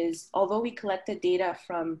well-being is, although we collected data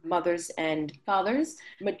from mothers and fathers,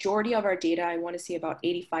 majority of our data, I want to say about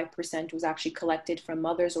 85%, was actually collected from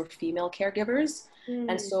mothers or female caregivers.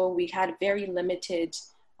 And so we had very limited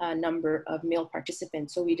number of male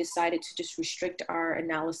participants. So we decided to just restrict our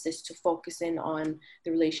analysis to focus in on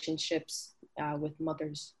the relationships with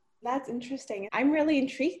mothers. That's interesting. I'm really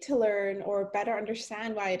intrigued to learn or better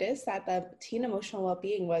understand why it is that the teen emotional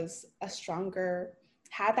well-being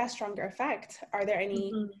had that stronger effect. Are there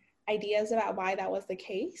any ideas about why that was the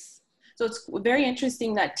case? So it's very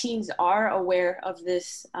interesting that teens are aware of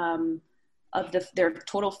this, their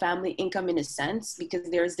total family income in a sense,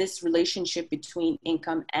 because there's this relationship between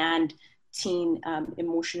income and teen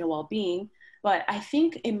emotional well-being. But I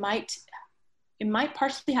think it might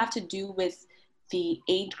partially have to do with the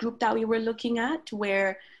age group that we were looking at,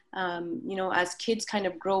 where, as kids kind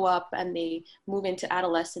of grow up and they move into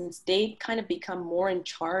adolescence, they kind of become more in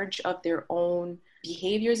charge of their own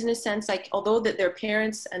behaviors in a sense. Like, although that their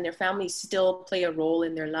parents and their families still play a role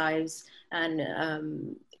in their lives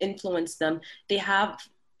and influence them, they have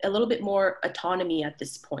a little bit more autonomy at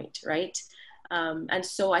this point, right? And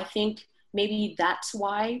so I think maybe that's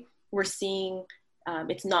why we're seeing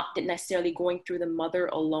it's not necessarily going through the mother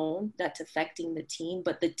alone that's affecting the teen,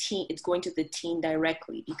 but it's going to the teen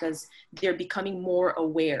directly, because they're becoming more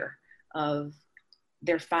aware of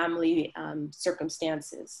their family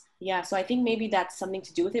circumstances. Yeah, so I think maybe that's something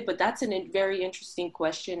to do with it, but that's a very interesting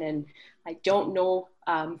question, and I don't know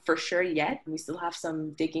for sure yet. We still have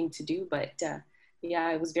some digging to do, but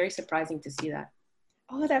yeah, it was very surprising to see that.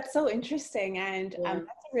 Oh, that's so interesting, and that's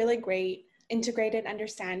a really great integrated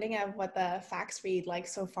understanding of what the facts read like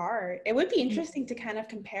so far. It would be interesting to kind of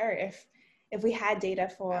compare if we had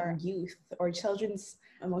data for youth or children's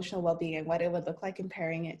emotional well-being and what it would look like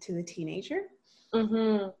comparing it to the teenager.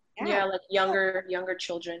 Yeah, like younger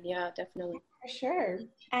children. Yeah, definitely. For sure.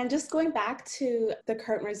 And just going back to the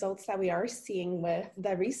current results that we are seeing with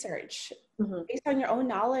the research, based on your own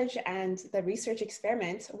knowledge and the research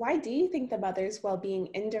experiment, why do you think the mother's well-being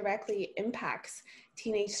indirectly impacts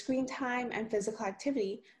teenage screen time and physical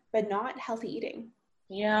activity, but not healthy eating?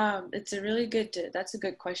 Yeah, that's a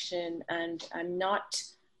good question. And I'm not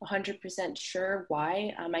 100% sure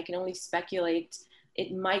why. I can only speculate.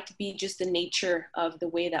 It might be just the nature of the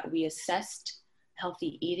way that we assessed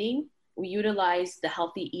healthy eating. We utilized the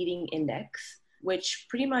Healthy Eating Index, which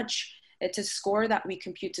pretty much, it's a score that we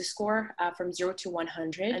compute to score from 0 to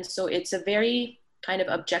 100. And so it's a very kind of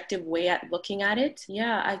objective way at looking at it.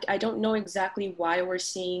 Yeah, I don't know exactly why we're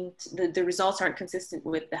seeing the results aren't consistent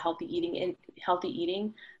with the healthy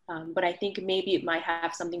eating. But I think maybe it might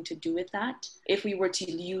have something to do with that. If we were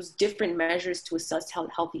to use different measures to assess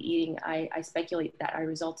healthy eating, I speculate that our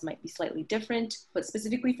results might be slightly different. But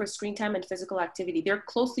specifically for screen time and physical activity, they're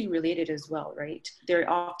closely related as well, right? They're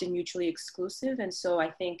often mutually exclusive. And so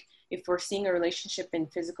I think if we're seeing a relationship in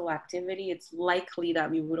physical activity, it's likely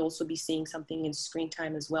that we would also be seeing something in screen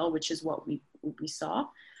time as well, which is what we saw.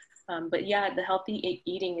 But yeah, the healthy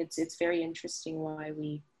eating, it's very interesting why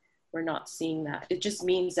we're not seeing that. It just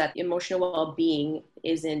means that emotional well-being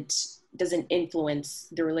doesn't influence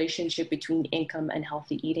the relationship between income and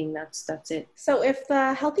healthy eating. That's it. So if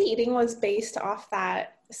the healthy eating was based off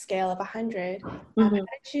that scale of 100, how did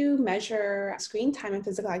you measure screen time and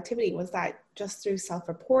physical activity? Was that just through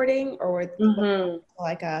self-reporting, or was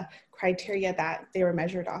like a criteria that they were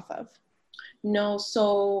measured off of? No,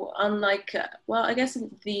 so unlike, I guess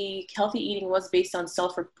the healthy eating was based on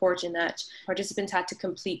self-report, in that participants had to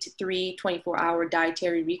complete 3 24-hour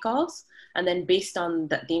dietary recalls. And then based on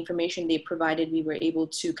the information they provided, we were able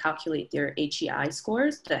to calculate their HEI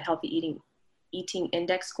scores, the Healthy Eating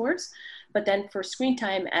Index scores. But then for screen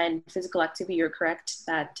time and physical activity, you're correct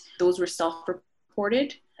that those were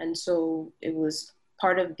self-reported. And so it was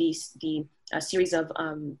part of the series of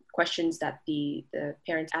questions that the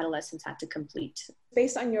parents, adolescents had to complete.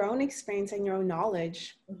 Based on your own experience and your own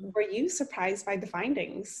knowledge, were you surprised by the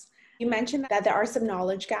findings? You mentioned that there are some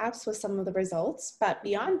knowledge gaps with some of the results, but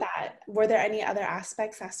beyond that, were there any other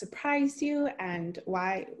aspects that surprised you, and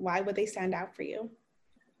why would they stand out for you?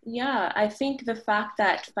 Yeah, I think the fact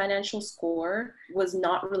that financial score was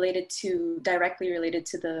not directly related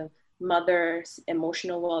to the mother's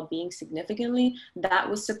emotional well-being significantly, that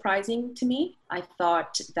was surprising to me. I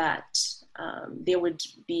thought that there would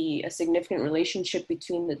be a significant relationship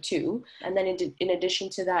between the two. And then in addition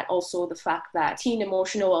to that, also the fact that teen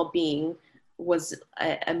emotional well-being was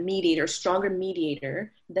a stronger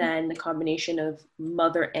mediator than the combination of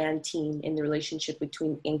mother and teen in the relationship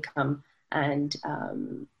between income and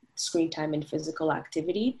screen time and physical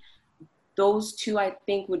activity. Those two, I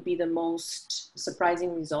think, would be the most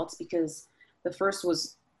surprising results, because the first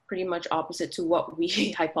was pretty much opposite to what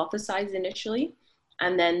we hypothesized initially.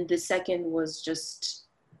 And then the second was just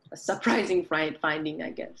a surprising finding, I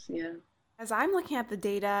guess. Yeah. As I'm looking at the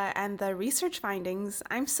data and the research findings,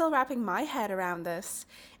 I'm still wrapping my head around this.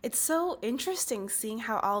 It's so interesting seeing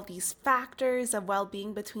how all these factors of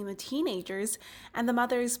well-being between the teenagers and the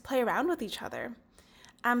mothers play around with each other.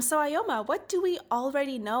 So Ioma, what do we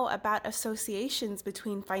already know about associations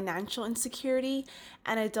between financial insecurity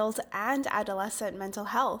and adult and adolescent mental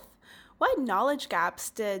health? What knowledge gaps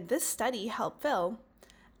did this study help fill?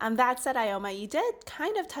 That said, Ioma, you did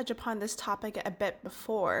kind of touch upon this topic a bit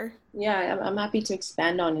before. Yeah, I'm happy to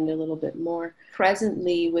expand on it a little bit more.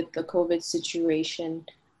 Presently, with the COVID situation,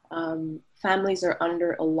 families are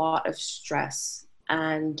under a lot of stress.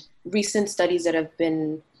 And recent studies that have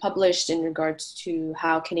been published in regards to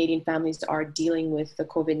how Canadian families are dealing with the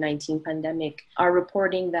COVID-19 pandemic are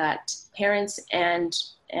reporting that parents and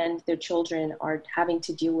their children are having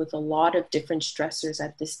to deal with a lot of different stressors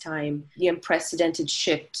at this time. The unprecedented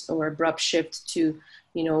shift or abrupt shift to,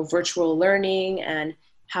 virtual learning and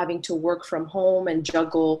having to work from home and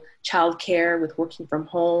juggle childcare with working from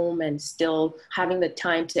home and still having the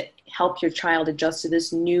time to help your child adjust to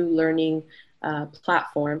this new learning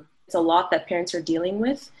platform. It's a lot that parents are dealing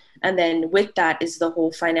with. And then with that is the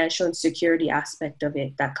whole financial insecurity aspect of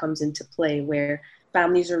it that comes into play, where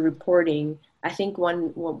families are reporting. I think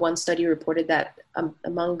one study reported that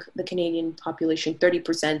among the Canadian population,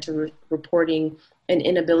 30% are reporting an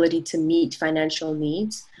inability to meet financial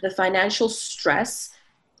needs. The financial stress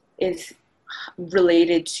is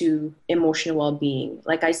related to emotional well-being.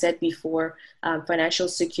 Like I said before, financial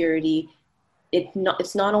security,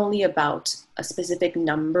 it's not only about a specific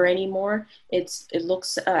number anymore. It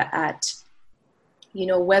looks at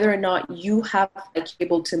whether or not you have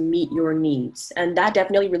able to meet your needs, and that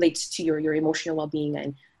definitely relates to your emotional well-being,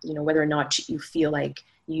 and whether or not you feel like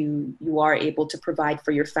you are able to provide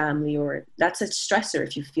for your family, or that's a stressor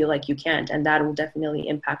if you feel like you can't, and that will definitely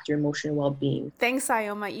impact your emotional well-being. Thanks,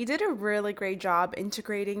 Ioma. You did a really great job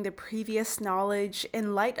integrating the previous knowledge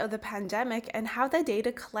in light of the pandemic and how the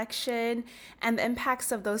data collection and the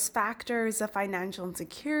impacts of those factors of financial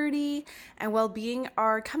insecurity and well-being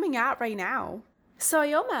are coming out right now. So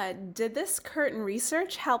Ioma, did this current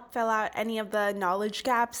research help fill out any of the knowledge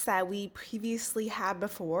gaps that we previously had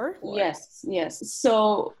before? Yes.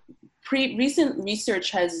 So recent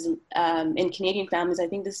research has, in Canadian families, I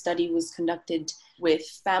think the study was conducted with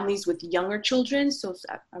families with younger children, so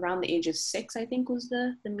around the age of 6, I think was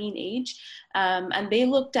the mean age. And they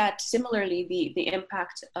looked at, similarly, the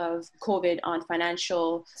impact of COVID on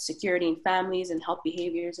financial security in families and health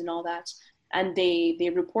behaviors and all that. And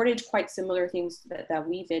they reported quite similar things that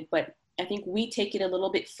we did, but I think we take it a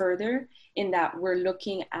little bit further in that we're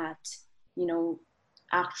looking at,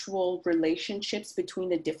 actual relationships between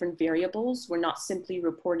the different variables. We're not simply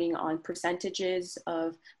reporting on percentages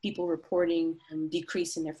of people reporting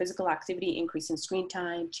decrease in their physical activity, increase in screen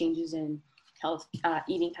time, changes in health,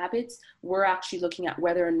 eating habits. We're actually looking at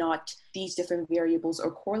whether or not these different variables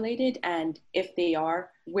are correlated, and if they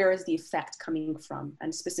are, where is the effect coming from?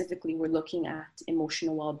 And specifically, we're looking at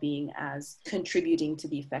emotional well-being as contributing to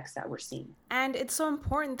the effects that we're seeing. And it's so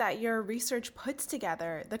important that your research puts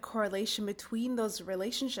together the correlation between those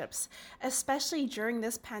relationships, especially during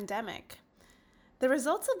this pandemic. The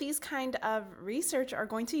results of these kind of research are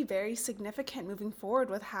going to be very significant moving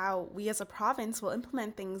forward with how we as a province will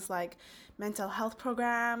implement things like mental health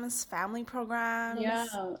programs, family programs. Yeah,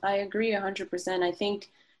 I agree 100%. I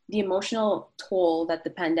think the emotional toll that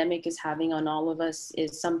the pandemic is having on all of us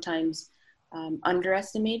is sometimes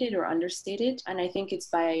underestimated or understated. And I think it's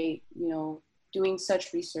by, doing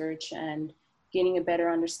such research and getting a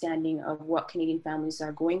better understanding of what Canadian families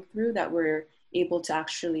are going through that we're able to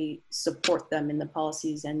actually support them in the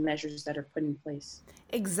policies and measures that are put in place.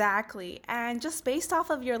 Exactly. And just based off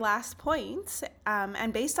of your last points,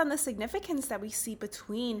 and based on the significance that we see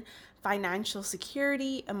between financial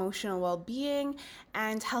security, emotional well-being,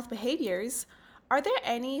 and health behaviors, are there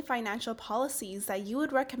any financial policies that you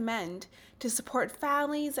would recommend to support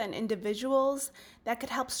families and individuals that could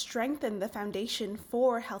help strengthen the foundation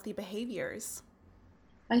for healthy behaviors?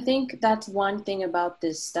 I think that's one thing about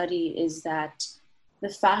this study is that the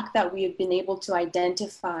fact that we have been able to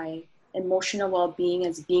identify emotional well-being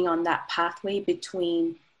as being on that pathway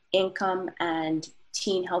between income and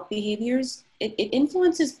teen health behaviors, it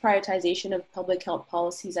influences prioritization of public health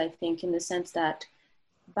policies, I think, in the sense that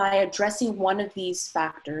by addressing one of these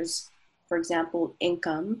factors, for example,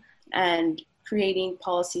 income, and creating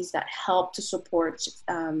policies that help to support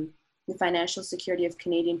the financial security of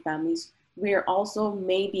Canadian families, we are also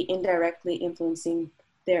maybe indirectly influencing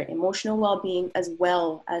their emotional well-being as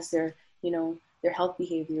well as their, their health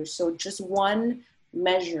behaviors. So just one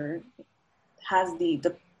measure has the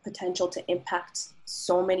potential to impact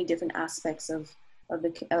so many different aspects of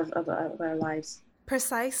our lives.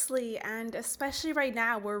 Precisely, and especially right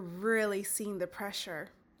now, we're really seeing the pressure.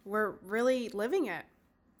 We're really living it.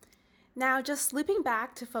 Now, just looping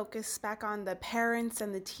back to focus back on the parents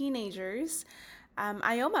and the teenagers,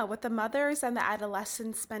 Ioma, with the mothers and the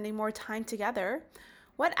adolescents spending more time together,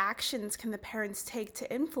 what actions can the parents take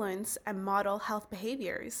to influence and model health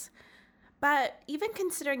behaviors? But even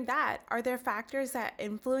considering that, are there factors that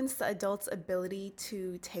influence the adult's ability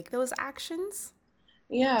to take those actions?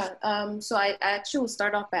 Yeah, so I actually will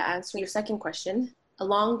start off by answering your second question.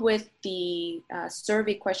 Along with the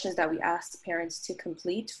survey questions that we asked parents to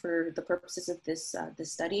complete for the purposes of this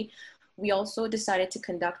study, we also decided to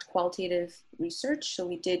conduct qualitative research. So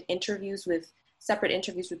we did separate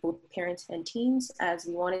interviews with both parents and teens, as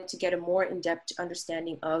we wanted to get a more in-depth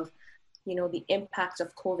understanding of, the impact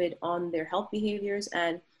of COVID on their health behaviors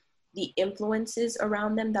and the influences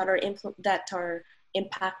around them that are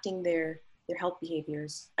impacting their health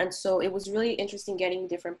behaviors. And so it was really interesting getting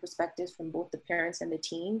different perspectives from both the parents and the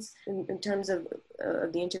teens. In terms of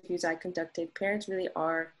the interviews I conducted, parents really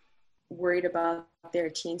are worried about their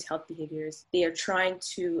teens' health behaviors. They are trying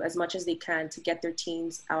to, as much as they can, to get their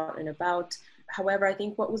teens out and about. However, I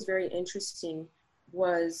think what was very interesting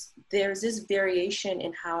was there's this variation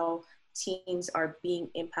in how teens are being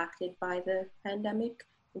impacted by the pandemic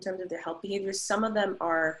in terms of their health behaviors. Some of them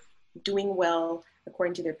are doing well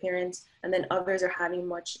according to their parents, and then others are having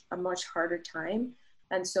a much harder time.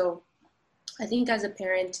 And so I think as a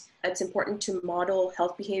parent, it's important to model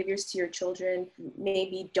health behaviors to your children.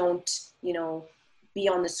 Maybe don't, be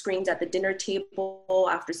on the screens at the dinner table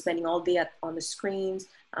after spending all day on the screens.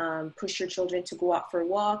 Push your children to go out for a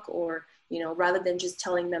walk, or, rather than just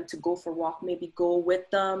telling them to go for a walk, maybe go with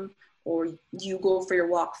them, or you go for your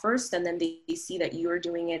walk first and then they see that you're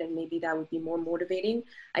doing it, and maybe that would be more motivating.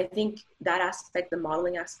 I think that aspect, the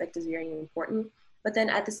modeling aspect, is very important. But then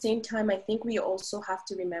at the same time, I think we also have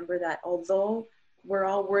to remember that although we're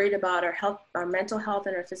all worried about our health, our mental health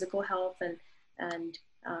and our physical health, and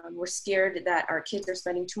we're scared that our kids are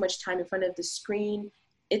spending too much time in front of the screen,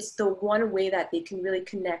 it's the one way that they can really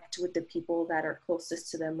connect with the people that are closest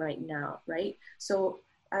to them right now, right? So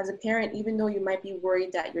as a parent, even though you might be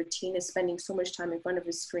worried that your teen is spending so much time in front of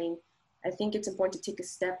a screen, I think it's important to take a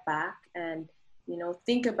step back and,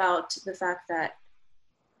 think about the fact that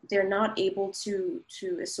they're not able to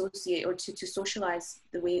associate or to socialize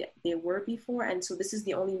the way they were before. And so this is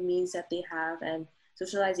the only means that they have. And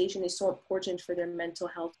socialization is so important for their mental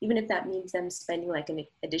health, even if that means them spending like an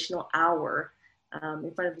additional hour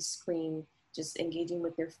in front of the screen, just engaging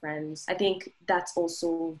with their friends. I think that's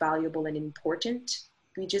also valuable and important.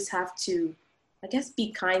 We just have to, I guess,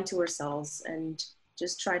 be kind to ourselves and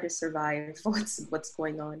just try to survive what's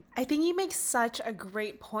going on. I think you make such a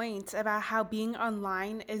great point about how being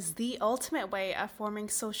online is the ultimate way of forming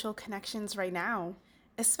social connections right now,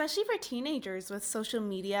 especially for teenagers, with social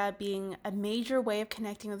media being a major way of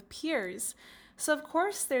connecting with peers. So of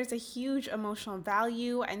course, there's a huge emotional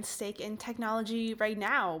value and stake in technology right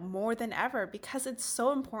now, more than ever, because it's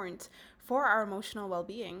so important for our emotional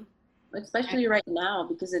well-being. Especially right now,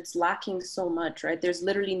 because it's lacking so much, right? There's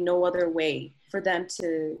literally no other way for them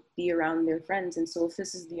to be around their friends. And so if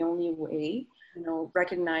this is the only way,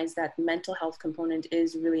 recognize that mental health component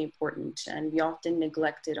is really important, and we often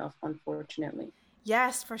neglect it, unfortunately.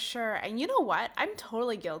 Yes, for sure. And you know what? I'm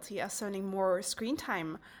totally guilty of spending more screen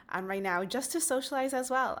time on right now just to socialize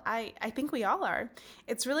as well. I think we all are.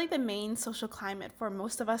 It's really the main social climate for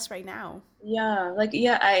most of us right now. Yeah,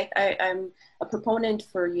 I'm a proponent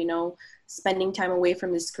for, spending time away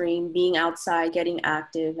from the screen, being outside, getting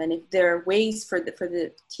active. And if there are ways for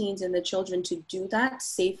the teens and the children to do that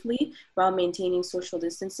safely while maintaining social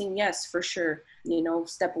distancing, yes, for sure,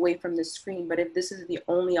 step away from the screen. But if this is the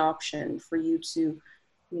only option for you to,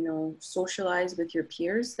 socialize with your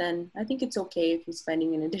peers, then I think it's okay if you're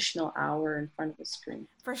spending an additional hour in front of the screen.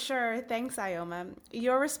 For sure. Thanks, Ioma.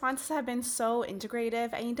 Your responses have been so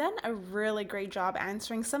integrative, and you've done a really great job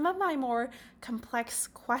answering some of my more complex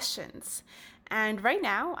questions. And right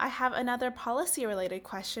now, I have another policy-related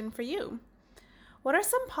question for you. What are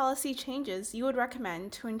some policy changes you would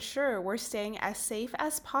recommend to ensure we're staying as safe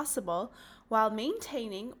as possible while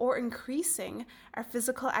maintaining or increasing our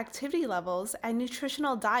physical activity levels and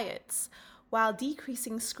nutritional diets, while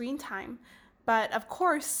decreasing screen time, But of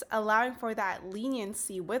course, allowing for that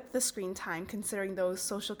leniency with the screen time, considering those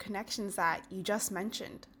social connections that you just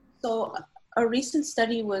mentioned. So a recent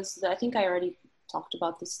study was, I think I already talked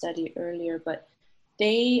about this study earlier, but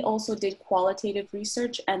they also did qualitative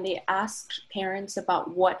research and they asked parents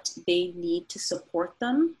about what they need to support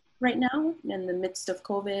them right now in the midst of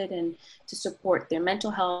COVID and to support their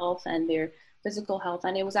mental health and their physical health.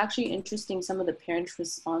 And it was actually interesting, some of the parents'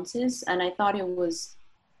 responses. And I thought it was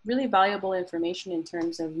really valuable information in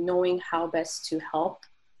terms of knowing how best to help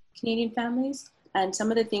Canadian families. And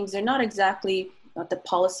some of the things, they're not exactly at the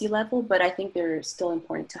policy level, but I think they're still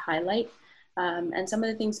important to highlight. And some of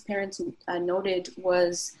the things parents noted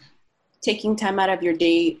was taking time out of your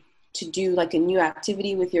day to do like a new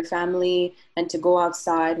activity with your family and to go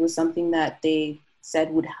outside was something that they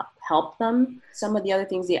said would help them. Some of the other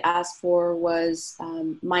things they asked for was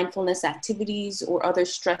mindfulness activities or other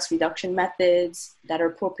stress reduction methods that are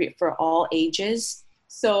appropriate for all ages.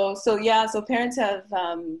 So parents have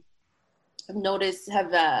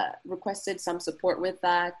requested some support with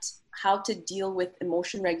that, how to deal with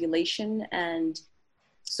emotion regulation and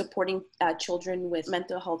supporting children with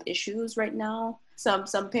mental health issues right now. Some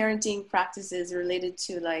parenting practices related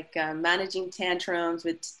to like managing tantrums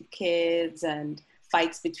with kids and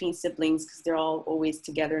fights between siblings because they're all always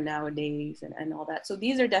together nowadays and all that. So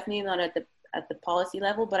these are definitely not at the policy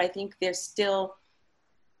level, but I think there's still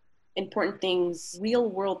important things, real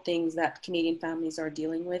world things that Canadian families are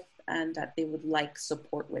dealing with and that they would like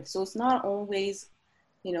support with. So it's not always,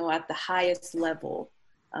 at the highest level.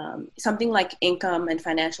 Something like income and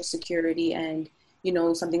financial security and,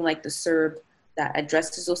 something like the CERB that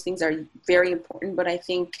addresses those things are very important. But I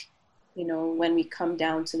think, when we come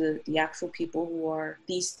down to the actual people who are,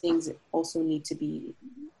 these things also need to be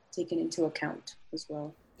taken into account as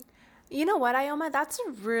well. You know what, Ioma? That's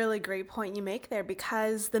a really great point you make there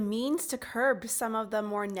because the means to curb some of the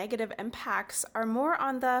more negative impacts are more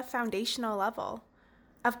on the foundational level.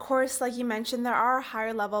 Of course, like you mentioned, there are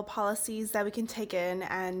higher level policies that we can take in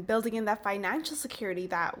and building in that financial security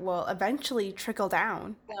that will eventually trickle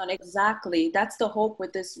down. Yeah, exactly. That's the hope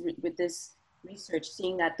with this research,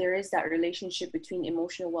 seeing that there is that relationship between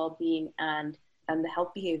emotional well-being and the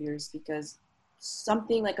health behaviors, because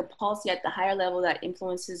something like a policy at the higher level that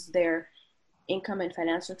influences their income and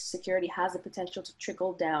financial security has the potential to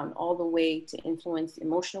trickle down all the way to influence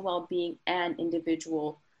emotional well-being and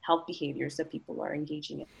individual health behaviors that people are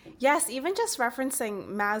engaging in. Yes, even just referencing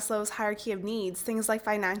Maslow's hierarchy of needs, things like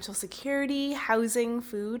financial security, housing,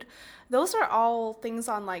 food, those are all things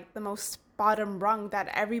on like the most bottom rung that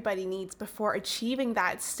everybody needs before achieving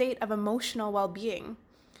that state of emotional well-being.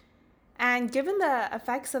 And given the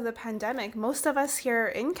effects of the pandemic, most of us here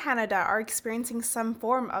in Canada are experiencing some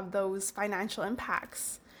form of those financial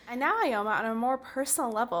impacts. And now, Ioma, on a more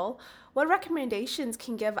personal level, what recommendations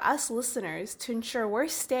can give us listeners to ensure we're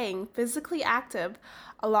staying physically active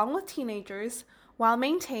along with teenagers while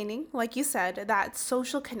maintaining, like you said, that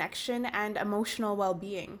social connection and emotional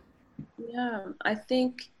well-being? Yeah, I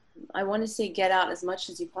think I want to say get out as much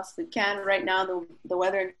as you possibly can. Right now, the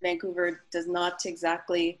weather in Vancouver does not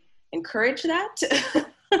exactly encourage that.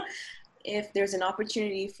 If there's an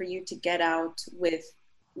opportunity for you to get out with,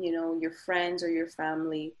 your friends or your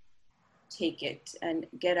family, take it and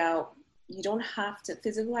get out. You don't have to,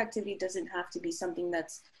 physical activity doesn't have to be something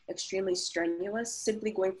that's extremely strenuous.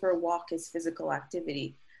 Simply going for a walk is physical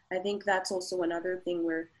activity. I think that's also another thing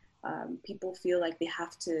where people feel like they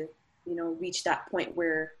have to, reach that point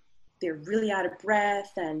where they're really out of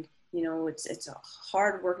breath and it's a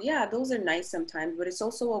hard work. Yeah, those are nice sometimes, but it's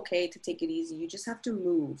also okay to take it easy. You just have to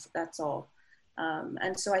move, that's all.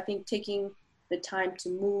 And so I think taking the time to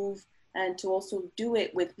move and to also do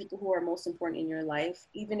it with people who are most important in your life,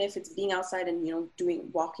 even if it's being outside and,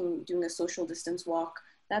 doing a social distance walk,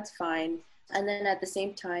 that's fine. And then at the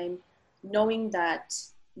same time, knowing that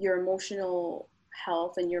your emotional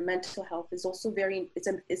health and your mental health is also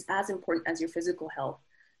is as important as your physical health.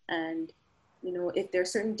 And if there are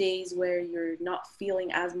certain days where you're not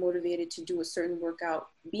feeling as motivated to do a certain workout,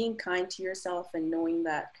 being kind to yourself and knowing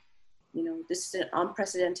that, this is an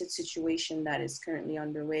unprecedented situation that is currently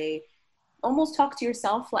underway. Almost talk to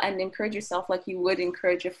yourself and encourage yourself like you would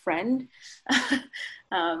encourage a friend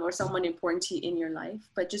or someone important in your life.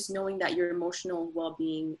 But just knowing that your emotional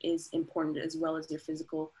well-being is important as well as your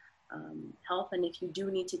physical health. And if you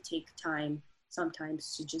do need to take time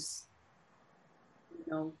sometimes to just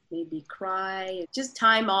maybe cry, just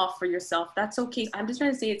time off for yourself. That's okay. I'm just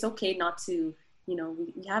trying to say it's okay not to,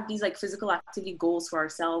 we have these like physical activity goals for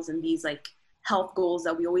ourselves and these like health goals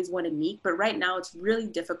that we always want to meet. But right now it's really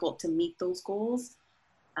difficult to meet those goals.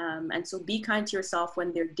 And so be kind to yourself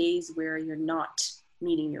when there are days where you're not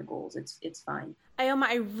meeting your goals. It's fine. Ioma,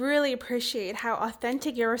 I really appreciate how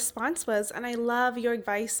authentic your response was, and I love your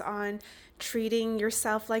advice on treating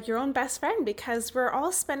yourself like your own best friend, because we're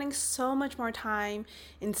all spending so much more time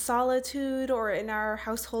in solitude or in our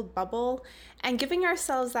household bubble, and giving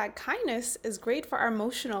ourselves that kindness is great for our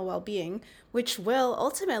emotional well-being, which will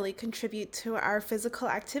ultimately contribute to our physical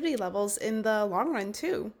activity levels in the long run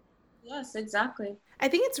too. Yes, exactly. I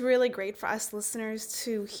think it's really great for us listeners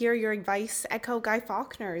to hear your advice echo Guy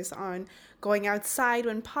Fawkner's on going outside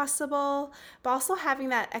when possible, but also having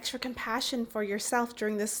that extra compassion for yourself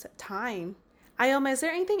during this time. Ioma, is there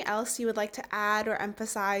anything else you would like to add or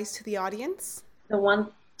emphasize to the audience? The one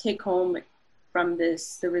take home from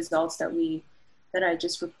this, the results that I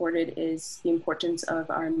just reported, is the importance of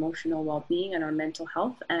our emotional well-being and our mental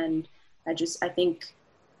health. And I think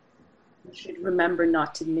we should remember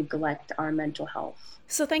not to neglect our mental health.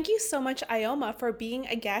 So thank you so much, Ioma, for being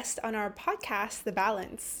a guest on our podcast, The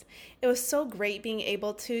Balance. It was so great being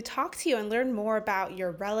able to talk to you and learn more about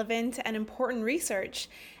your relevant and important research,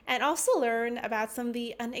 and also learn about some of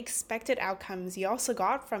the unexpected outcomes you also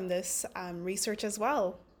got from this research as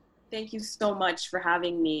well. Thank you so much for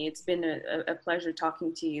having me. It's been a pleasure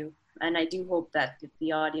talking to you. And I do hope that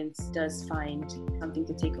the audience does find something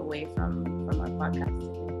to take away from our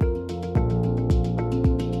podcast.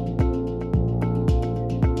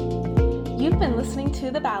 You've been listening to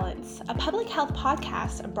The Balance, a public health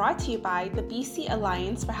podcast brought to you by the BC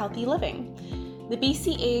Alliance for Healthy Living. The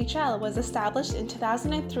BC AHL was established in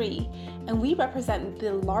 2003, and we represent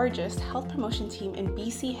the largest health promotion team in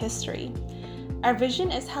BC history. Our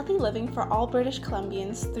vision is healthy living for all British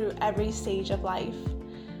Columbians through every stage of life.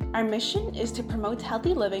 Our mission is to promote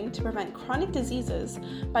healthy living to prevent chronic diseases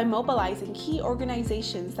by mobilizing key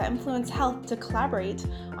organizations that influence health to collaborate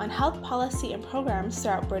on health policy and programs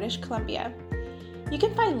throughout British Columbia. You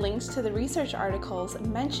can find links to the research articles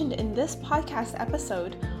mentioned in this podcast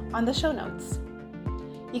episode on the show notes.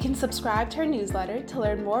 You can subscribe to our newsletter to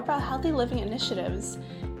learn more about healthy living initiatives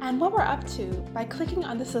and what we're up to by clicking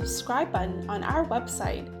on the subscribe button on our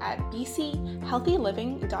website at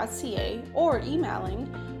bchealthyliving.ca or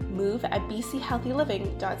emailing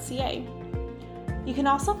move@bchealthyliving.ca. You can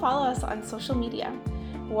also follow us on social media.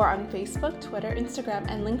 We're on Facebook, Twitter, Instagram,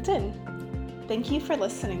 and LinkedIn. Thank you for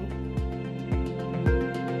listening.